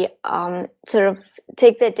we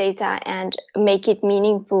take that data and make it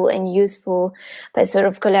meaningful and useful by sort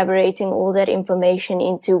of collaborating all that information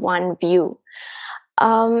into one view.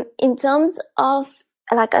 In terms of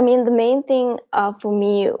the main thing for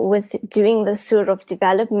me with doing this sort of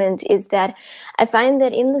development is that I find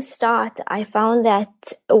that in the start, I found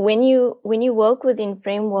that when you work within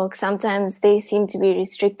frameworks, sometimes they seem to be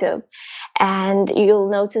restrictive. And you'll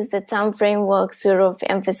notice that some frameworks sort of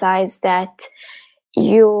emphasize that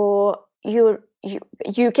you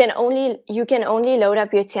can only load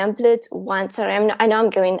up your template once. Sorry, I know I'm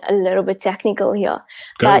going a little bit technical here,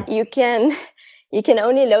 but you can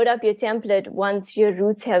only load up your template once your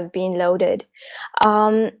roots have been loaded.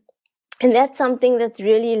 And that's something that's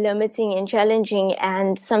really limiting and challenging.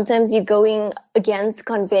 And sometimes you're going against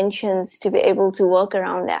conventions to be able to work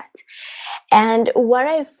around that. And what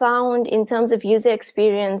I found in terms of user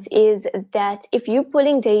experience is that if you're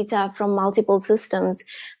pulling data from multiple systems,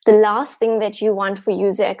 the last thing that you want for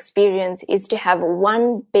user experience is to have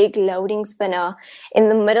one big loading spinner in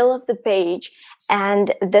the middle of the page,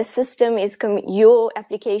 and the system your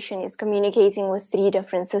application is communicating with 3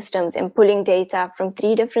 different systems and pulling data from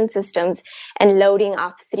 3 different systems and loading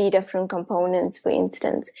up 3 different components, for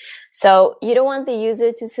instance. So you don't want the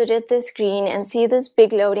user to sit at the screen and see this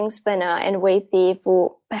big loading spinner and wait there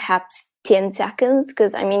for perhaps 10 seconds.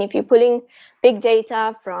 Because, I mean, if you're pulling big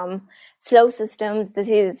data from slow systems, this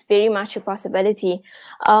is very much a possibility.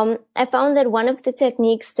 I found that one of the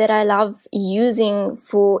techniques that I love using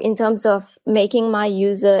in terms of making my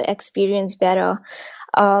user experience better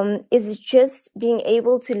is just being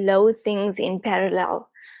able to load things in parallel.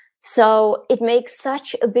 So it makes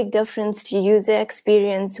such a big difference to user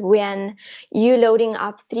experience when you're loading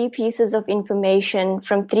up 3 pieces of information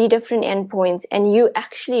from 3 different endpoints, and you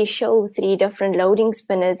actually show 3 different loading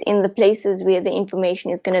spinners in the places where the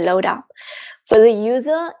information is going to load up. For the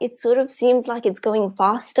user, it sort of seems like it's going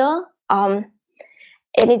faster. And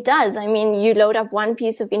it does. I mean, you load up one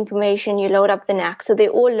piece of information, you load up the next. So they're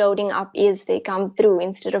all loading up as they come through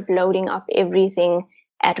instead of loading up everything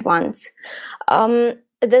at once.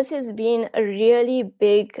 This has been a really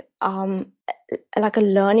big, a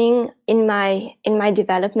learning in my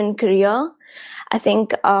development career. I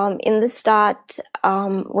think in the start,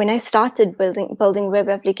 when I started building web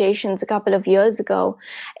applications a couple of years ago,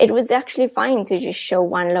 it was actually fine to just show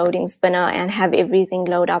one loading spinner and have everything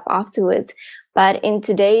load up afterwards. But in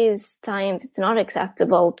today's times, it's not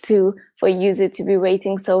acceptable for a user to be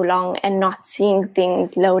waiting so long and not seeing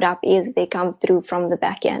things load up as they come through from the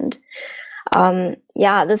back end.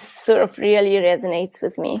 This sort of really resonates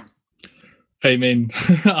with me. Amen.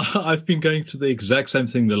 I've been going through the exact same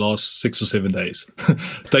thing the last 6 or 7 days,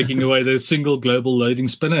 taking away the single global loading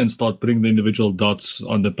spinner and start putting the individual dots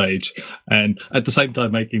on the page, and at the same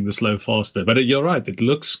time making the flow faster. But you're right, it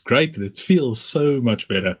looks great and it feels so much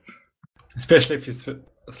better. Especially if you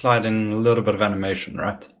slide in a little bit of animation,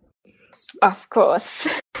 right? Of course.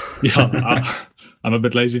 Yeah, I'm a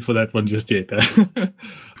bit lazy for that one just yet.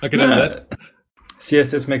 I can have that.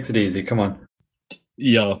 CSS makes it easy, come on.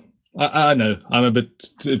 Yeah. I know.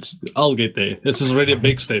 I'll get there. This is already a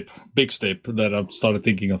big step that I've started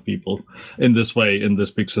thinking of people in this way, in this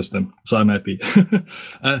big system. So I'm happy.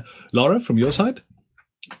 Lara, from your side?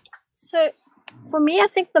 So for me, I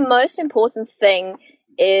think the most important thing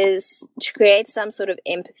is to create some sort of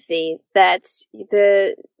empathy that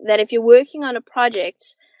if you're working on a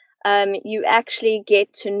project, you actually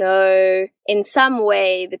get to know in some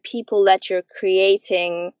way the people that you're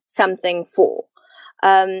creating something for.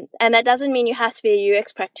 And that doesn't mean you have to be a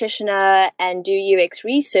UX practitioner and do UX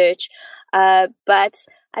research, but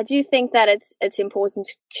I do think that it's important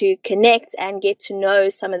to connect and get to know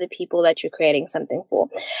some of the people that you're creating something for.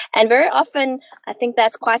 And very often, I think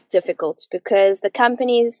that's quite difficult because the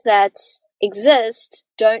companies that exist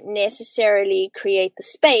don't necessarily create the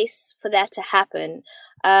space for that to happen.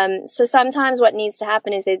 So sometimes what needs to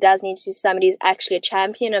happen is there does need to be somebody who's actually a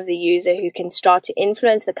champion of the user who can start to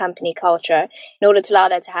influence the company culture in order to allow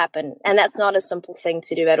that to happen. And that's not a simple thing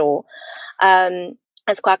to do at all.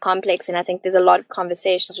 It's quite complex, and I think there's a lot of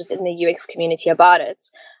conversations within the UX community about it.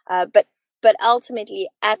 But ultimately,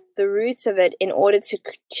 at the root of it, in order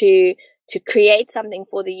to create something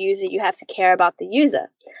for the user, you have to care about the user.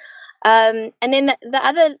 And then the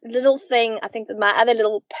other little thing, I think that my other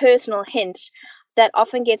little personal hint that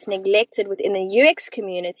often gets neglected within the UX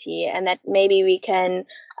community, and that maybe we can,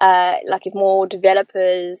 if more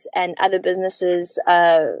developers and other businesses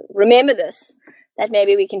remember this, that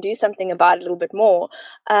maybe we can do something about it a little bit more.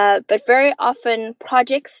 But very often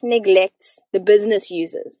projects neglect the business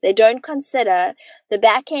users. They don't consider the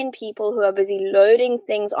back-end people who are busy loading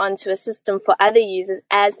things onto a system for other users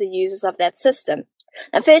as the users of that system.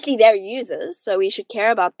 Now, firstly, they're users, so we should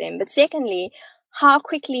care about them. But secondly, how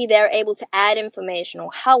quickly they're able to add information,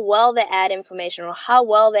 or how well they add information, or how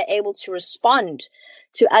well they're able to respond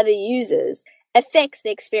to other users affects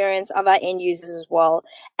the experience of our end users as well.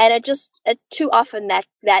 And too often that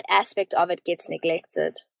aspect of it gets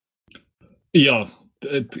neglected. Yeah,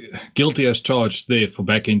 guilty as charged there for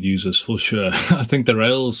back-end users for sure. I think the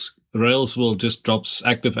Rails will just drops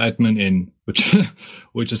active admin in,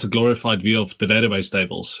 which is a glorified view of the database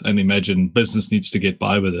tables, and imagine business needs to get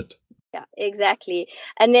by with it. Yeah, exactly.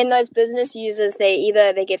 And then those business users,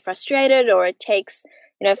 they get frustrated, or it takes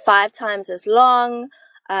 5 times as long,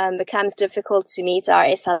 becomes difficult to meet our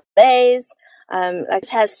SLAs. It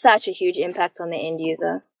has such a huge impact on the end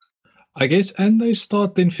user, I guess, and they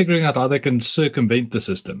start then figuring out how they can circumvent the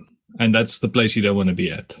system, and that's the place you don't want to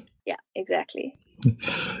be at. Yeah, exactly.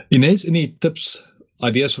 Inez, any tips,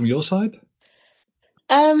 ideas from your side?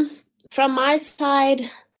 From my side,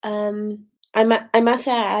 I must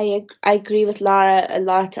say I agree with Lara a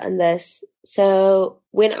lot on this. So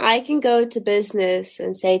when I can go to business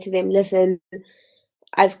and say to them, listen,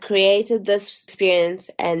 I've created this experience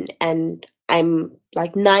and I'm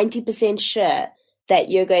like 90% sure that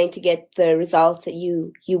you're going to get the results that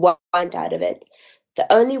you want out of it.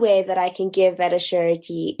 The only way that I can give that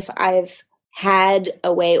assurity if I've had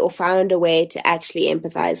a way or found a way to actually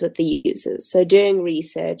empathize with the users. So doing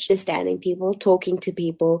research, understanding people, talking to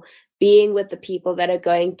people, being with the people that are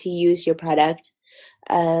going to use your product.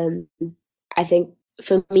 I think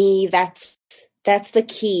for me, that's the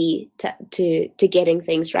key to getting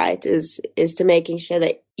things right is to making sure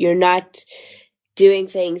that you're not doing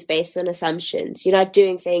things based on assumptions. You're not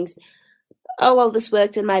doing things, oh, well, this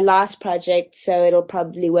worked in my last project, so it'll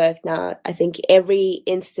probably work now. I think every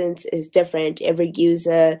instance is different. Every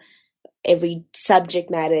user, every subject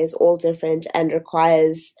matter is all different and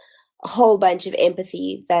requires a whole bunch of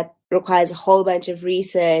empathy that requires a whole bunch of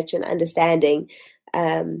research and understanding,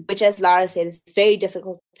 which, as Lara said, is very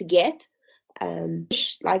difficult to get.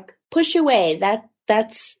 Push away.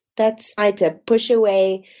 That's my tip. Push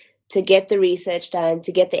away to get the research done,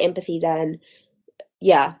 to get the empathy done.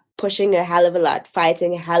 Yeah, pushing a hell of a lot,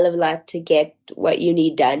 fighting a hell of a lot to get what you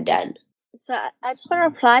need done. So I just want to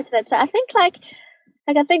reply to that. So I think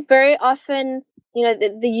I think very often,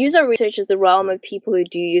 the user research is the realm of people who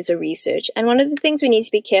do user research. And one of the things we need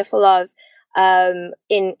to be careful of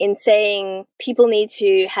in saying people need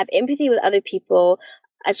to have empathy with other people,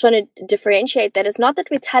 I just want to differentiate that. It's not that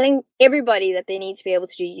we're telling everybody that they need to be able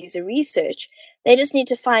to do user research. They just need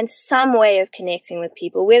to find some way of connecting with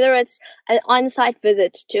people, whether it's an on-site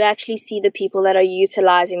visit to actually see the people that are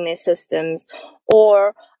utilizing their systems,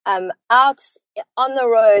 or out on the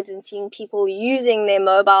roads and seeing people using their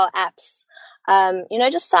mobile apps.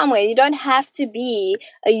 Just somewhere. You don't have to be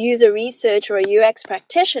a user researcher or a UX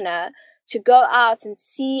practitioner to go out and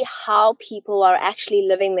see how people are actually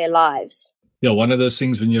living their lives. Yeah, one of those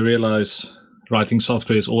things when you realize writing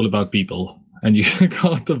software is all about people and you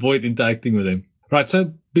can't avoid interacting with them. Right,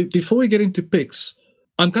 so before we get into picks,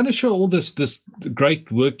 I'm kind of sure all this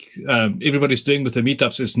great work everybody's doing with the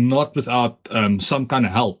meetups is not without some kind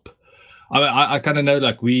of help. I kind of know,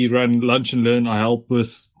 like, we run Lunch and Learn. I help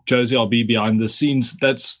with Josie RB behind the scenes.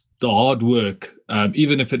 That's the hard work,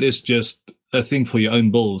 even if it is just a thing for your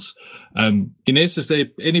own bills. Inez, is there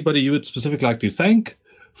anybody you would specifically like to thank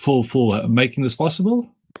for making this possible?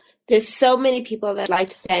 There's so many people that I'd like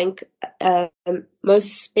to thank, most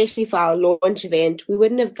especially for our launch event. We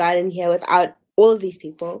wouldn't have gotten here without all of these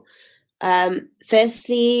people.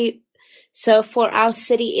 Firstly, so for our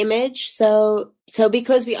city image, so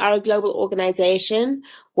because we are a global organization,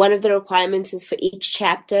 one of the requirements is for each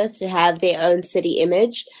chapter to have their own city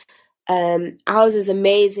image. Ours is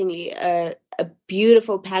amazingly a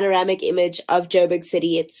beautiful panoramic image of Joburg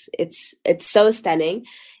City. It's so stunning.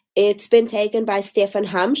 It's been taken by Stefan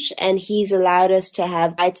Hamsch, and he's allowed us to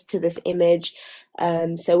have rights to this image.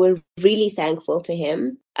 So we're really thankful to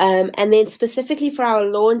him. And then specifically for our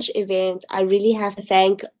launch event, I really have to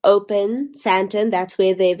thank Open Sandton. That's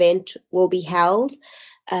where the event will be held.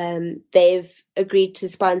 They've agreed to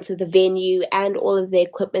sponsor the venue and all of the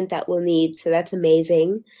equipment that we'll need. So that's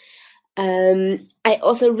amazing. I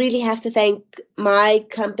also really have to thank my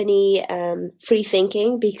company, Free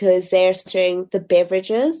Thinking, because they're sponsoring the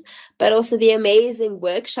beverages, but also the amazing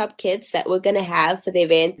workshop kits that we're going to have for the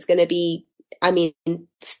event. It's going to be,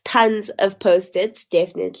 tons of Post-its,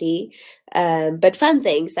 definitely, but fun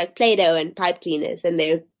things like Play-Doh and pipe cleaners, and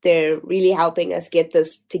they're really helping us get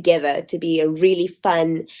this together to be a really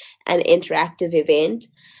fun and interactive event.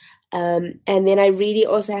 And then I really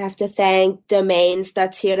also have to thank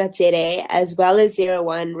domains.co.za as well as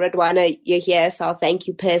 01. Ridhwana, you're here, so I'll thank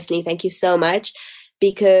you personally. Thank you so much,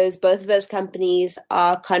 because both of those companies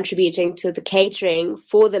are contributing to the catering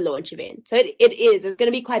for the launch event. So it's going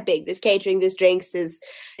to be quite big. There's catering, there's drinks, there's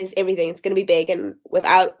everything. It's going to be big. And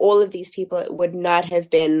without all of these people, it would not have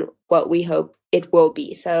been what we hope it will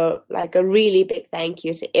be. So a really big thank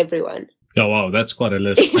you to everyone. Oh, wow, that's quite a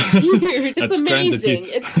list. It's huge. It's amazing.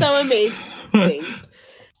 It's so amazing.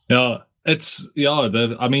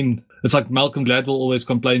 It's like Malcolm Gladwell always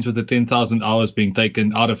complains with the 10,000 hours being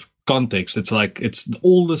taken out of context. It's like it's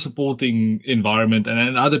all the supporting environment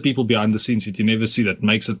and other people behind the scenes that you never see that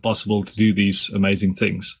makes it possible to do these amazing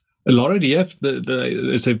things. Laura, do you have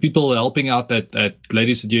is there people helping out at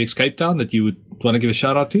Ladies at UX Cape Town that you would want to give a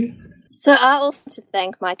shout out to? So I also want to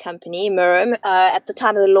thank my company, Mirum. At the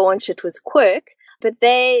time of the launch, it was Quirk, but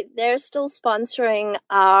they're still sponsoring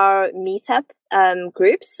our meetup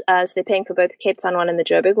groups. So they're paying for both the Cape Town one and the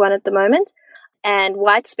Joburg one at the moment. And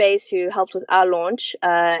Whitespace, who helped with our launch,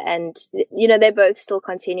 and they're both still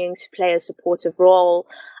continuing to play a supportive role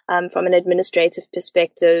from an administrative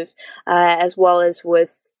perspective, as well as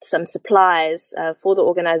with some supplies for the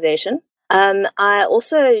organization. I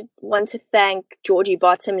also want to thank Georgie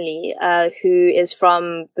Bottomley, who is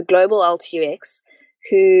from the Global LTUX,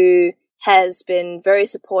 who has been very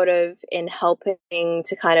supportive in helping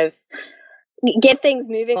to kind of get things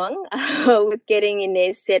moving along with getting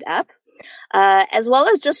Inez set up. As well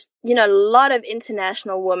as just, a lot of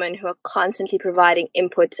international women who are constantly providing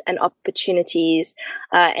input and opportunities,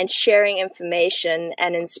 and sharing information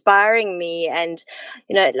and inspiring me. And,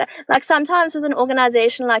 like sometimes with an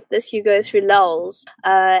organization like this, you go through lulls,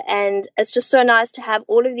 and it's just so nice to have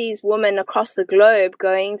all of these women across the globe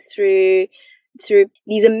going through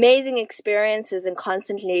these amazing experiences and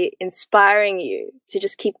constantly inspiring you to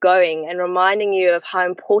just keep going and reminding you of how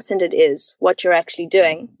important it is what you're actually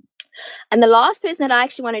doing. And the last person that I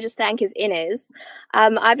actually want to just thank is Inez.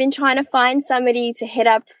 I've been trying to find somebody to head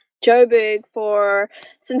up Joburg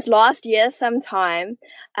since last year sometime,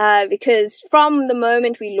 because from the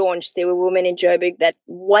moment we launched, there were women in Joburg that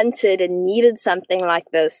wanted and needed something like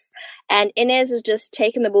this. And Inez has just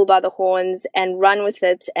taken the bull by the horns and run with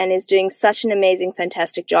it, and is doing such an amazing,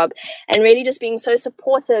 fantastic job, and really just being so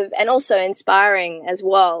supportive and also inspiring as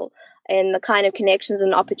well in the kind of connections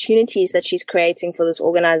and opportunities that she's creating for this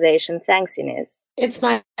organization. Thanks, Inez. It's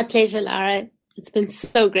my pleasure, Lara. It's been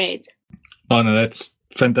so great. Oh, no, that's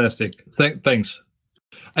fantastic. Thanks.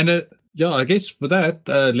 And I guess with that,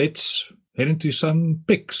 let's head into some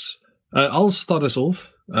picks. I'll start us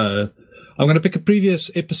off. I'm going to pick a previous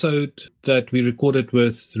episode that we recorded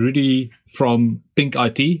with Rudy from Pink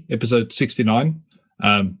IT, episode 69.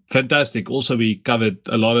 Fantastic. Also, we covered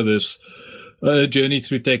a lot of this journey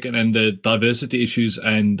through tech and the diversity issues.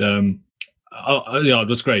 And it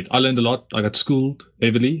was great. I learned a lot. I got schooled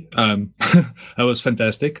heavily. That was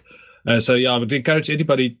fantastic. I would encourage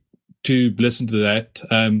anybody to listen to that.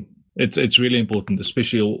 It's really important,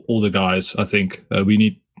 especially all the guys. I think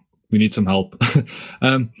we need some help.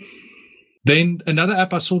 Then another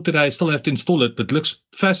app I saw today, I still have to install it, but looks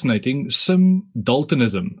fascinating. Sim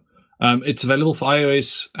Daltonism. It's available for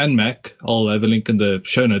iOS and Mac. I'll have a link in the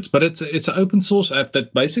show notes. But it's an open source app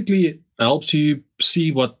that basically helps you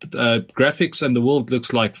see what graphics and the world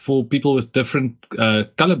looks like for people with different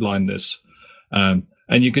color blindness.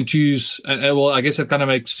 And you can choose, I guess it kind of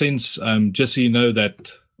makes sense, just so you know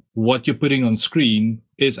that what you're putting on screen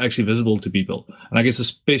is actually visible to people. And I guess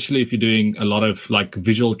especially if you're doing a lot of like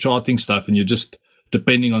visual charting stuff and you're just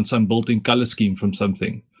depending on some built-in color scheme from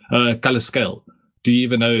something, color scale. Do you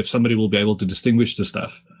even know if somebody will be able to distinguish the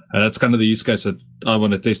stuff? That's kind of the use case that I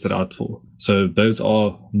want to test it out for. So those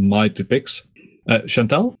are my 2 picks.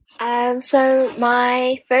 Chantal? So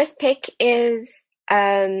my first pick is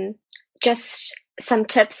just some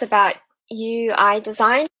tips about UI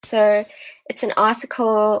design. So it's an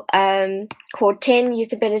article called 10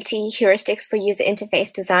 Usability Heuristics for User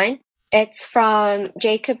Interface Design. It's from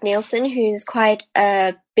Jacob Nielsen, who's quite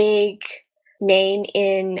a big name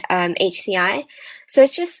in HCI. So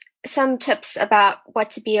it's just some tips about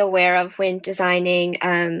what to be aware of when designing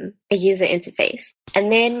a user interface.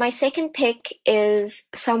 And then my second pick is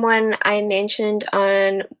someone I mentioned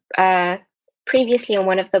on previously on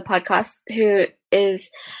one of the podcasts, who is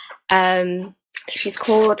she's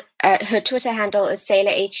called her Twitter handle is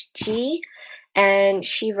SailorHG, and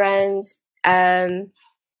she runs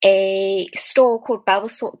a store called Bubble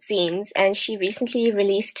Sort Zines, and she recently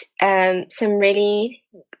released some really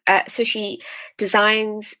so she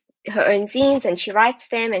designs her own zines and she writes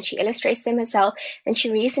them and she illustrates them herself, and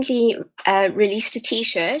she recently released a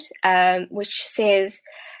t-shirt which says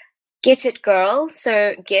 "Get It Girl,"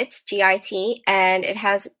 so Git, G-I-T, and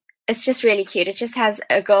it's just really cute. It just has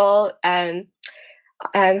a girl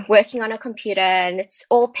working on a computer, and it's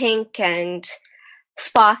all pink and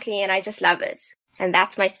sparkly, and I just love it. And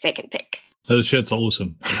that's my second pick. Those shirts are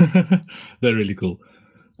awesome. They're really cool.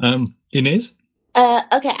 Inez?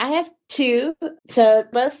 Okay, I have 2. So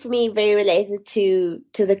both for me very related to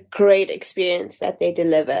the great experience that they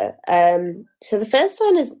deliver. So the first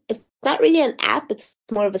one is it's not really an app, it's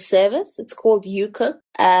more of a service. It's called YouCook.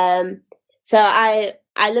 So I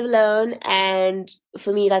live alone, and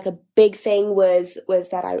for me, like a big thing was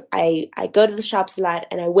that I go to the shops a lot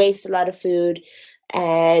and I waste a lot of food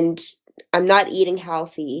and I'm not eating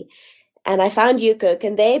healthy. And I found YouCook,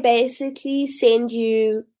 and they basically send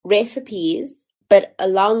you recipes, but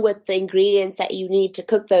along with the ingredients that you need to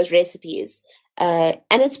cook those recipes. And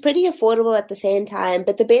it's pretty affordable at the same time.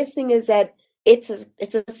 But the best thing is that it's a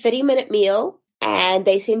 30-minute meal, and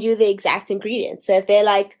they send you the exact ingredients. So if they're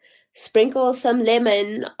like, sprinkle some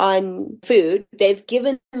lemon on food, they've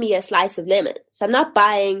given me a slice of lemon. So I'm not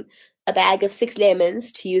buying a bag of 6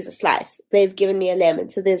 lemons to use a slice. They've given me a lemon.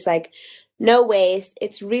 So there's like no waste.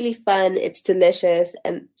 It's really fun. It's delicious.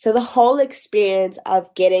 And so the whole experience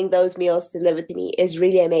of getting those meals delivered to me is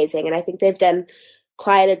really amazing. And I think they've done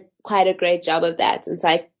quite a great job of that, since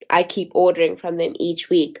I keep ordering from them each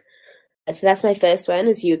week. So that's my first one,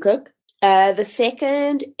 is YouCook. The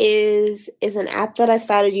second is an app that I've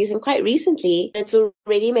started using quite recently. It's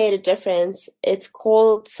already made a difference. It's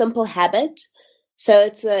called Simple Habit. So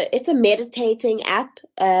it's a meditating app.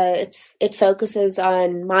 It focuses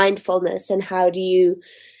on mindfulness and how do you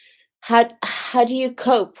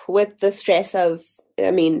cope with the stress of,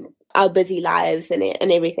 our busy lives and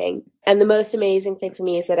everything. And the most amazing thing for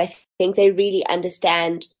me is that I think they really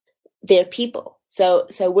understand their people. So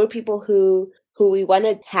we're people who we want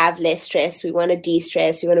to have less stress, we want to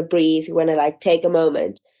de-stress, we want to breathe, we want to take a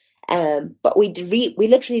moment. But we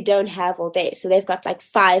literally don't have all day. So they've got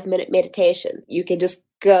 5-minute meditation. You can just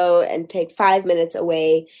go and take 5 minutes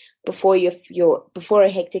away before before a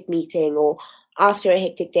hectic meeting or after a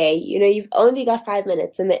hectic day. You've only got 5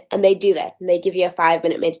 minutes, and they do that, and they give you a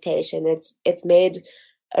 5-minute meditation. It's made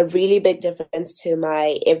a really big difference to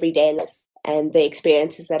my everyday life and the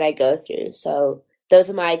experiences that I go through. So those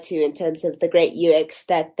are my two in terms of the great UX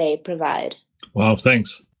that they provide. Wow,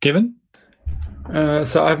 thanks. Kevin?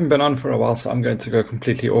 So I haven't been on for a while, so I'm going to go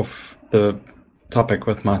completely off the topic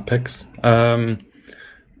with my picks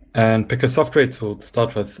and pick a software tool to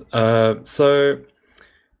start with. So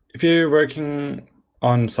if you're working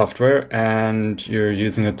on software and you're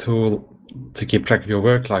using a tool to keep track of your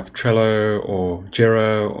work, like Trello or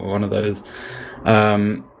Jira or one of those,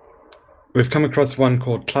 we've come across one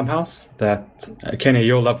called Clubhouse that, Kenny,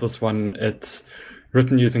 you'll love this one. It's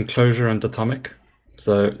written using Clojure and Datomic,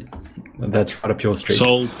 so that's right up your street.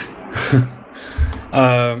 Sold.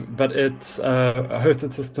 But it's a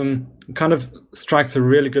hosted system. It kind of strikes a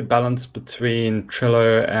really good balance between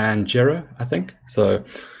Trello and Jira, I think. So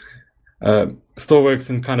still works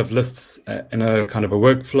in kind of lists in a kind of a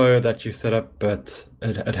workflow that you set up, but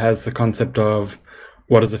it has the concept of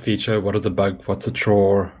what is a feature, what is a bug, what's a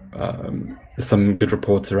chore, some good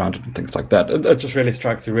reports around it and things like that. It just really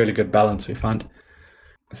strikes a really good balance, we find.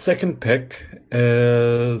 Second pick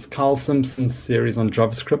is Carl Simpson's series on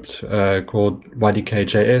JavaScript called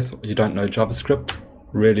YDK.js. You don't know JavaScript?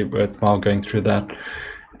 Really worthwhile going through that.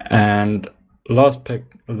 And last pick,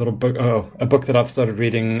 a book that I've started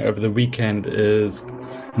reading over the weekend is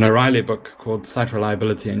an O'Reilly book called Site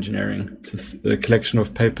Reliability Engineering. It's a collection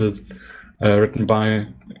of papers written by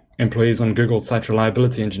employees on Google's Site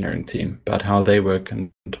Reliability Engineering team about how they work and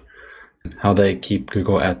how they keep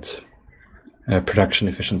Google at production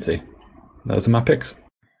efficiency. Those are my picks.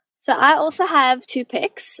 So I also have two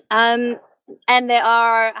picks, and they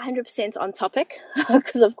are 100% on topic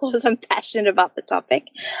because, of course, I'm passionate about the topic.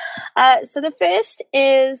 So the first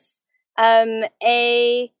is I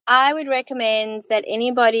would recommend that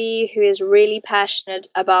anybody who is really passionate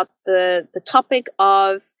about the topic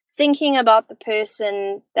of thinking about the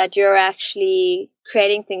person that you're actually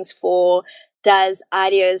creating things for does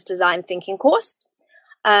IDEO's design thinking course.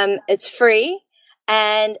 It's free,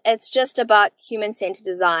 and it's just about human-centered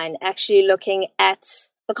design, actually looking at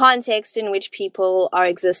the context in which people are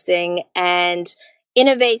existing and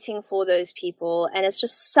innovating for those people. And it's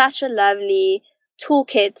just such a lovely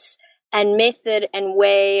toolkit and method and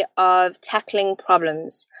way of tackling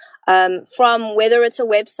problems, from whether it's a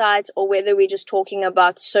website or whether we're just talking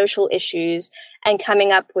about social issues and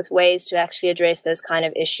coming up with ways to actually address those kind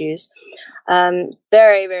of issues.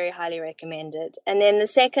 Very, very highly recommended. And then the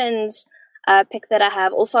second pick that I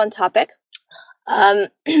have, also on topic, a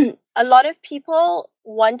lot of people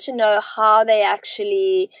want to know how they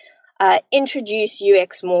actually introduce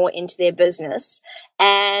UX more into their business.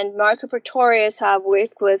 And Marco Pretorius, who I've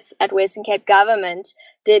worked with at Western Cape Government,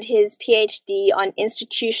 did his PhD on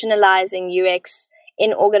institutionalizing UX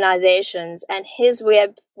in organizations, and his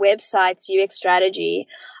website's UX strategy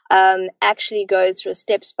actually goes through a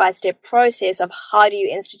step-by-step process of how do you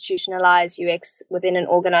institutionalize UX within an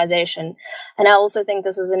organization. And I also think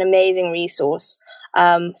this is an amazing resource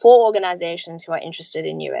for organizations who are interested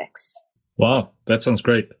in UX. Wow, that sounds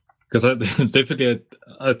great. Because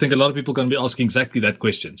I think a lot of people are going to be asking exactly that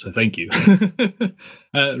question. So thank you.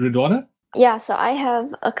 Ridhwana? Yeah, so I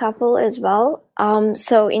have a couple as well.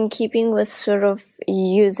 So in keeping with sort of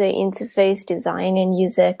user interface design and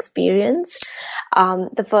user experience,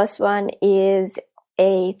 the first one is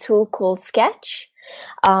a tool called Sketch.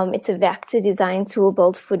 It's a vector design tool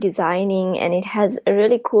built for designing, and it has a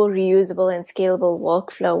really cool reusable and scalable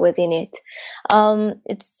workflow within it.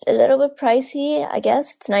 It's a little bit pricey, I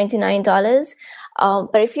guess. It's $99.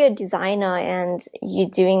 But if you're a designer and you're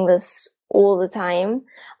doing this all the time,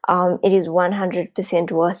 it is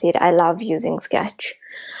 100% worth it. I love using Sketch.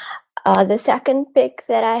 The second pick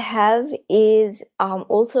that I have is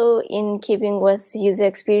also in keeping with user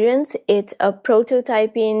experience. It's a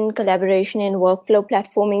prototyping, collaboration, and workflow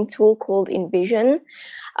platforming tool called InVision.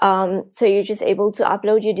 So you're just able to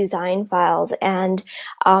upload your design files, and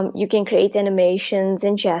you can create animations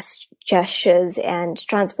and gestures and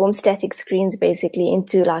transform static screens basically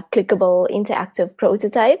into like clickable interactive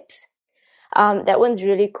prototypes. That one's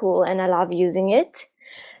really cool, and I love using it.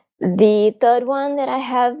 The third one that I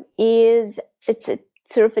have it's a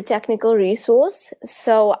sort of a technical resource.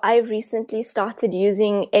 So I recently started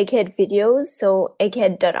using Egghead videos. So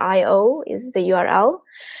egghead.io is the URL.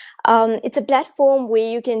 It's a platform where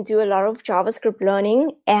you can do a lot of JavaScript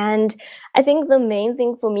learning. And I think the main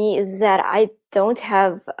thing for me is that I don't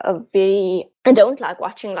like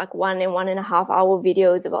watching like 1 and 1.5 hour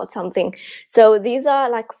videos about something. So these are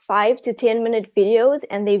like 5 to 10 minute videos,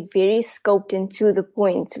 and they're very scoped and to the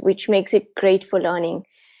point, which makes it great for learning.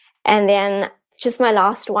 And then just my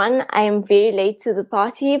last one, I am very late to the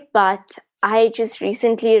party, but I just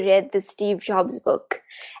recently read the Steve Jobs book,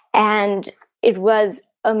 and it was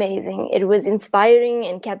amazing. It was inspiring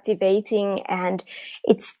and captivating, and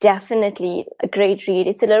it's definitely a great read.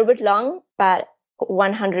 It's a little bit long, but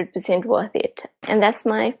 100% worth it. And that's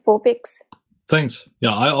my 4 picks. Thanks.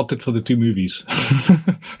 Yeah, I opted for the 2 movies,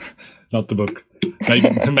 not the book.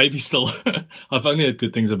 Maybe still. I've only heard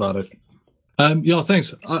good things about it. Yeah,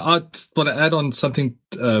 thanks. I just want to add on something,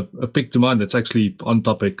 a pick to mind that's actually on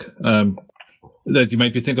topic, that you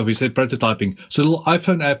made me think of. You said prototyping. So a little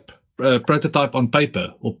iPhone app, prototype on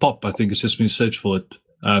paper, or POP, I think it's just been searched for it.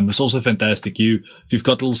 It's also fantastic. If you've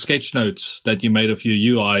got little sketch notes that you made of your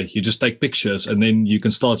UI, you just take pictures and then you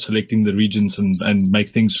can start selecting the regions and make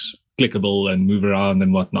things clickable and move around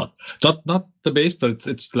and whatnot. Not the best, but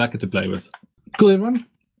it's lekker to play with. Cool, everyone.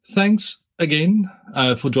 Thanks again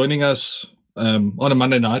for joining us on a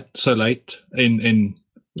Monday night so late in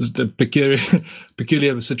the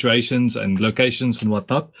peculiar situations and locations and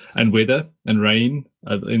whatnot, and weather and rain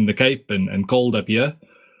in the Cape and cold up here.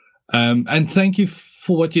 And thank you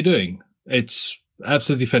for what you're doing. It's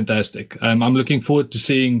absolutely fantastic. I'm looking forward to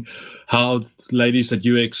seeing how ladies at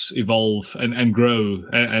UX evolve and grow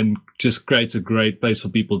and just creates a great place for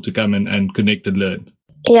people to come and connect and learn.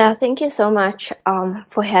 Yeah, thank you so much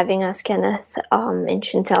for having us, Kenneth, and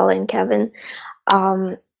Chantal and Kevin.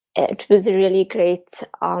 It was really great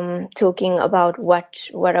talking about what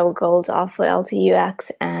our goals are for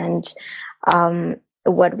LTUX and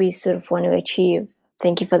what we sort of want to achieve.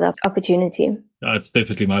 Thank you for the opportunity. It's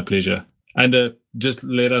definitely my pleasure. And just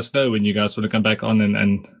let us know when you guys want to come back on and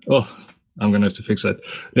I'm going to have to fix that.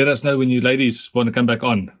 Let us know when you ladies want to come back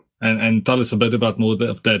on and tell us a bit about more of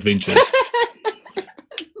the adventures.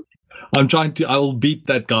 I will beat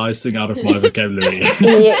that guy's thing out of my vocabulary.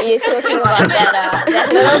 You're talking about that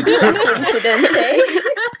little incident, eh?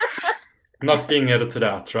 Not being edited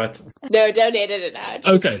out, right? No, don't edit it out.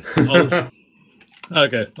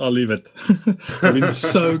 Okay, I'll leave it. I've been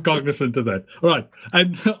so cognizant of that. All right,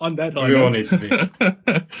 and on that we all need to be.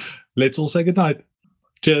 Let's all say goodnight.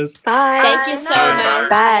 Cheers. Bye. Thank you so much.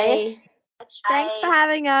 Bye. Thanks for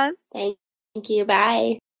having us. Thank you.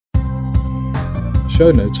 Bye.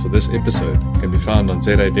 Show notes for this episode can be found on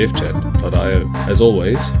zadevchat.io. As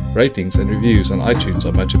always, ratings and reviews on iTunes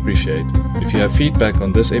are much appreciated. If you have feedback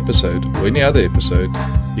on this episode or any other episode,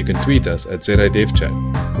 you can tweet us at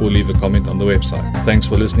zadevchat or leave a comment on the website. Thanks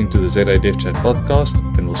for listening to the ZA Dev Chat podcast,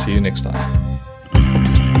 and we'll see you next time.